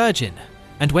Holy Virgin.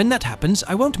 And when that happens,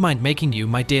 I won't mind making you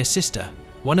my dear sister,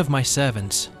 one of my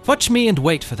servants. Watch me and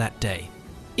wait for that day.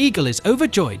 Eagle is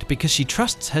overjoyed because she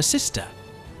trusts her sister.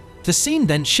 The scene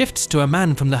then shifts to a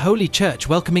man from the Holy Church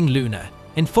welcoming Luna,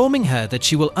 informing her that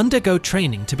she will undergo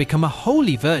training to become a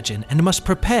Holy Virgin and must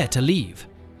prepare to leave.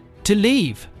 To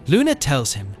leave, Luna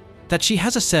tells him that she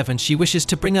has a servant she wishes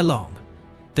to bring along.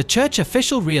 The church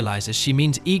official realizes she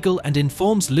means Eagle and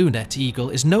informs Luna that Eagle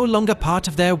is no longer part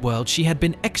of their world. She had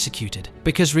been executed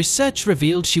because research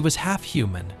revealed she was half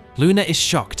human. Luna is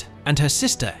shocked, and her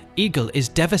sister, Eagle, is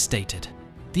devastated.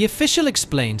 The official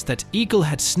explains that Eagle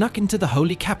had snuck into the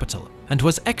holy capital and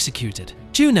was executed.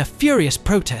 Juna furious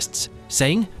protests,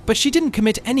 saying, but she didn't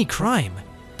commit any crime.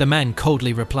 The man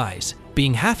coldly replies,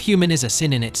 being half human is a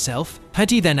sin in itself.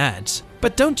 Hadi then adds,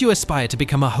 but don't you aspire to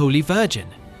become a Holy Virgin?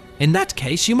 In that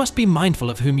case, you must be mindful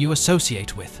of whom you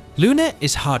associate with. Luna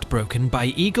is heartbroken by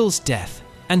Eagle's death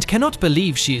and cannot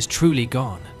believe she is truly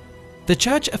gone. The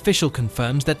church official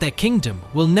confirms that their kingdom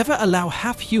will never allow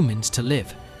half-humans to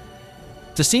live.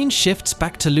 The scene shifts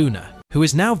back to Luna, who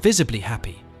is now visibly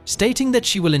happy, stating that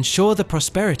she will ensure the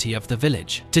prosperity of the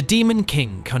village. The Demon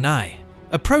King, Kantei,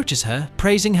 approaches her,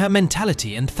 praising her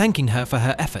mentality and thanking her for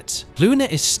her efforts. Luna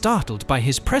is startled by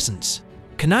his presence.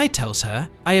 Kantei tells her,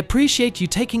 I appreciate you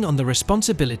taking on the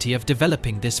responsibility of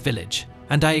developing this village,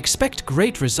 and I expect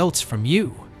great results from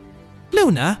you.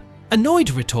 Luna, annoyed,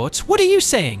 retorts, what are you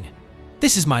saying?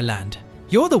 This is my land.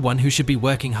 You're the one who should be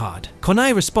working hard.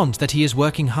 Kantei responds that he is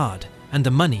working hard, and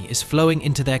the money is flowing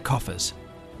into their coffers.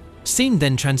 Scene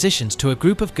then transitions to a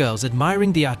group of girls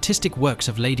admiring the artistic works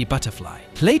of Lady Butterfly.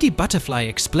 Lady Butterfly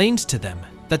explains to them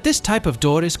that this type of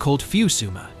door is called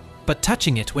Fusuma, but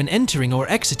touching it when entering or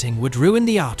exiting would ruin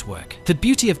the artwork. The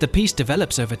beauty of the piece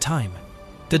develops over time.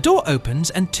 The door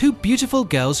opens and two beautiful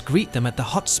girls greet them at the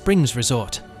hot springs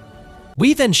resort.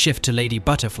 We then shift to Lady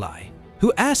Butterfly,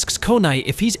 who asks Konai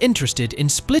if he's interested in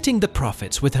splitting the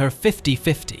profits with her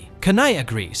 50-50. Konai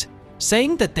agrees,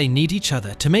 saying that they need each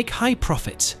other to make high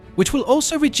profits, which will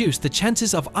also reduce the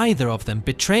chances of either of them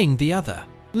betraying the other.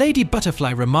 Lady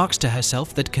Butterfly remarks to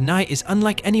herself that Konai is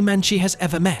unlike any man she has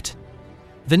ever met.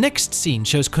 The next scene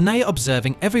shows Konai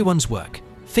observing everyone's work,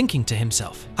 thinking to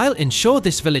himself, "I'll ensure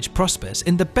this village prospers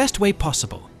in the best way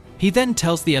possible." He then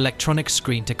tells the electronic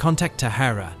screen to contact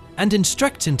Tahara and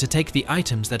instructs him to take the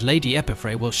items that Lady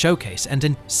Epiphrey will showcase and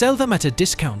then sell them at a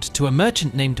discount to a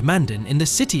merchant named Mandan in the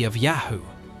city of Yahoo.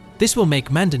 This will make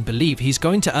Mandan believe he's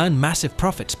going to earn massive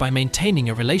profits by maintaining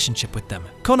a relationship with them.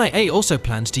 Konai also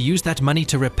plans to use that money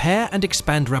to repair and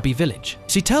expand Ruby Village.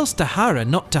 She tells Tahara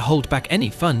not to hold back any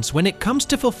funds when it comes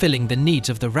to fulfilling the needs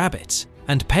of the rabbits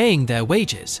and paying their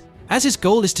wages, as his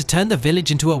goal is to turn the village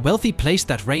into a wealthy place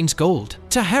that rains gold.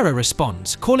 Tahara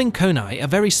responds, calling Konai a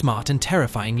very smart and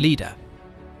terrifying leader.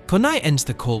 Konai ends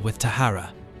the call with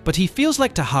Tahara, but he feels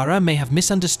like Tahara may have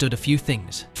misunderstood a few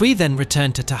things. We then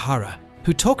return to Tahara,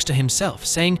 who talks to himself,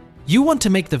 saying, "You want to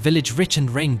make the village rich and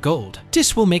rain gold.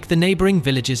 This will make the neighboring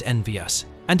villages envy us.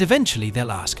 And eventually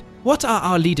they'll ask, what are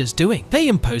our leaders doing? They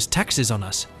impose taxes on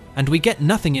us, and we get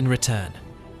nothing in return."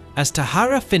 As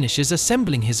Tahara finishes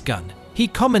assembling his gun, he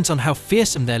comments on how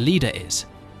fearsome their leader is.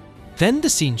 Then the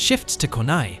scene shifts to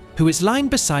Konai, who is lying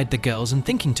beside the girls and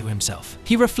thinking to himself.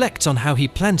 He reflects on how he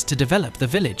plans to develop the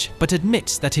village, but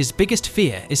admits that his biggest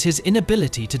fear is his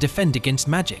inability to defend against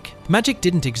magic. Magic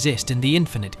didn't exist in the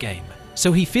Infinite game,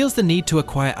 so he feels the need to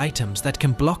acquire items that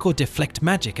can block or deflect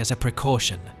magic as a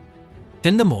precaution.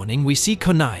 In the morning, we see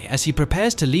Konai as he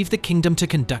prepares to leave the kingdom to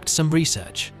conduct some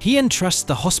research. He entrusts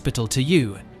the hospital to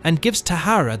Yu and gives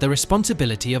Tahara the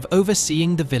responsibility of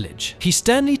overseeing the village. He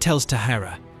sternly tells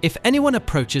Tahara, "If anyone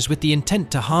approaches with the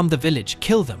intent to harm the village,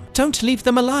 kill them. Don't leave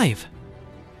them alive."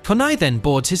 Konai then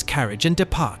boards his carriage and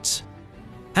departs.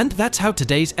 And that's how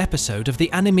today's episode of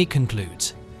the anime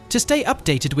concludes. To stay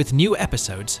updated with new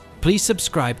episodes, please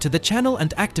subscribe to the channel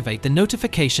and activate the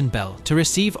notification bell to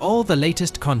receive all the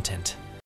latest content.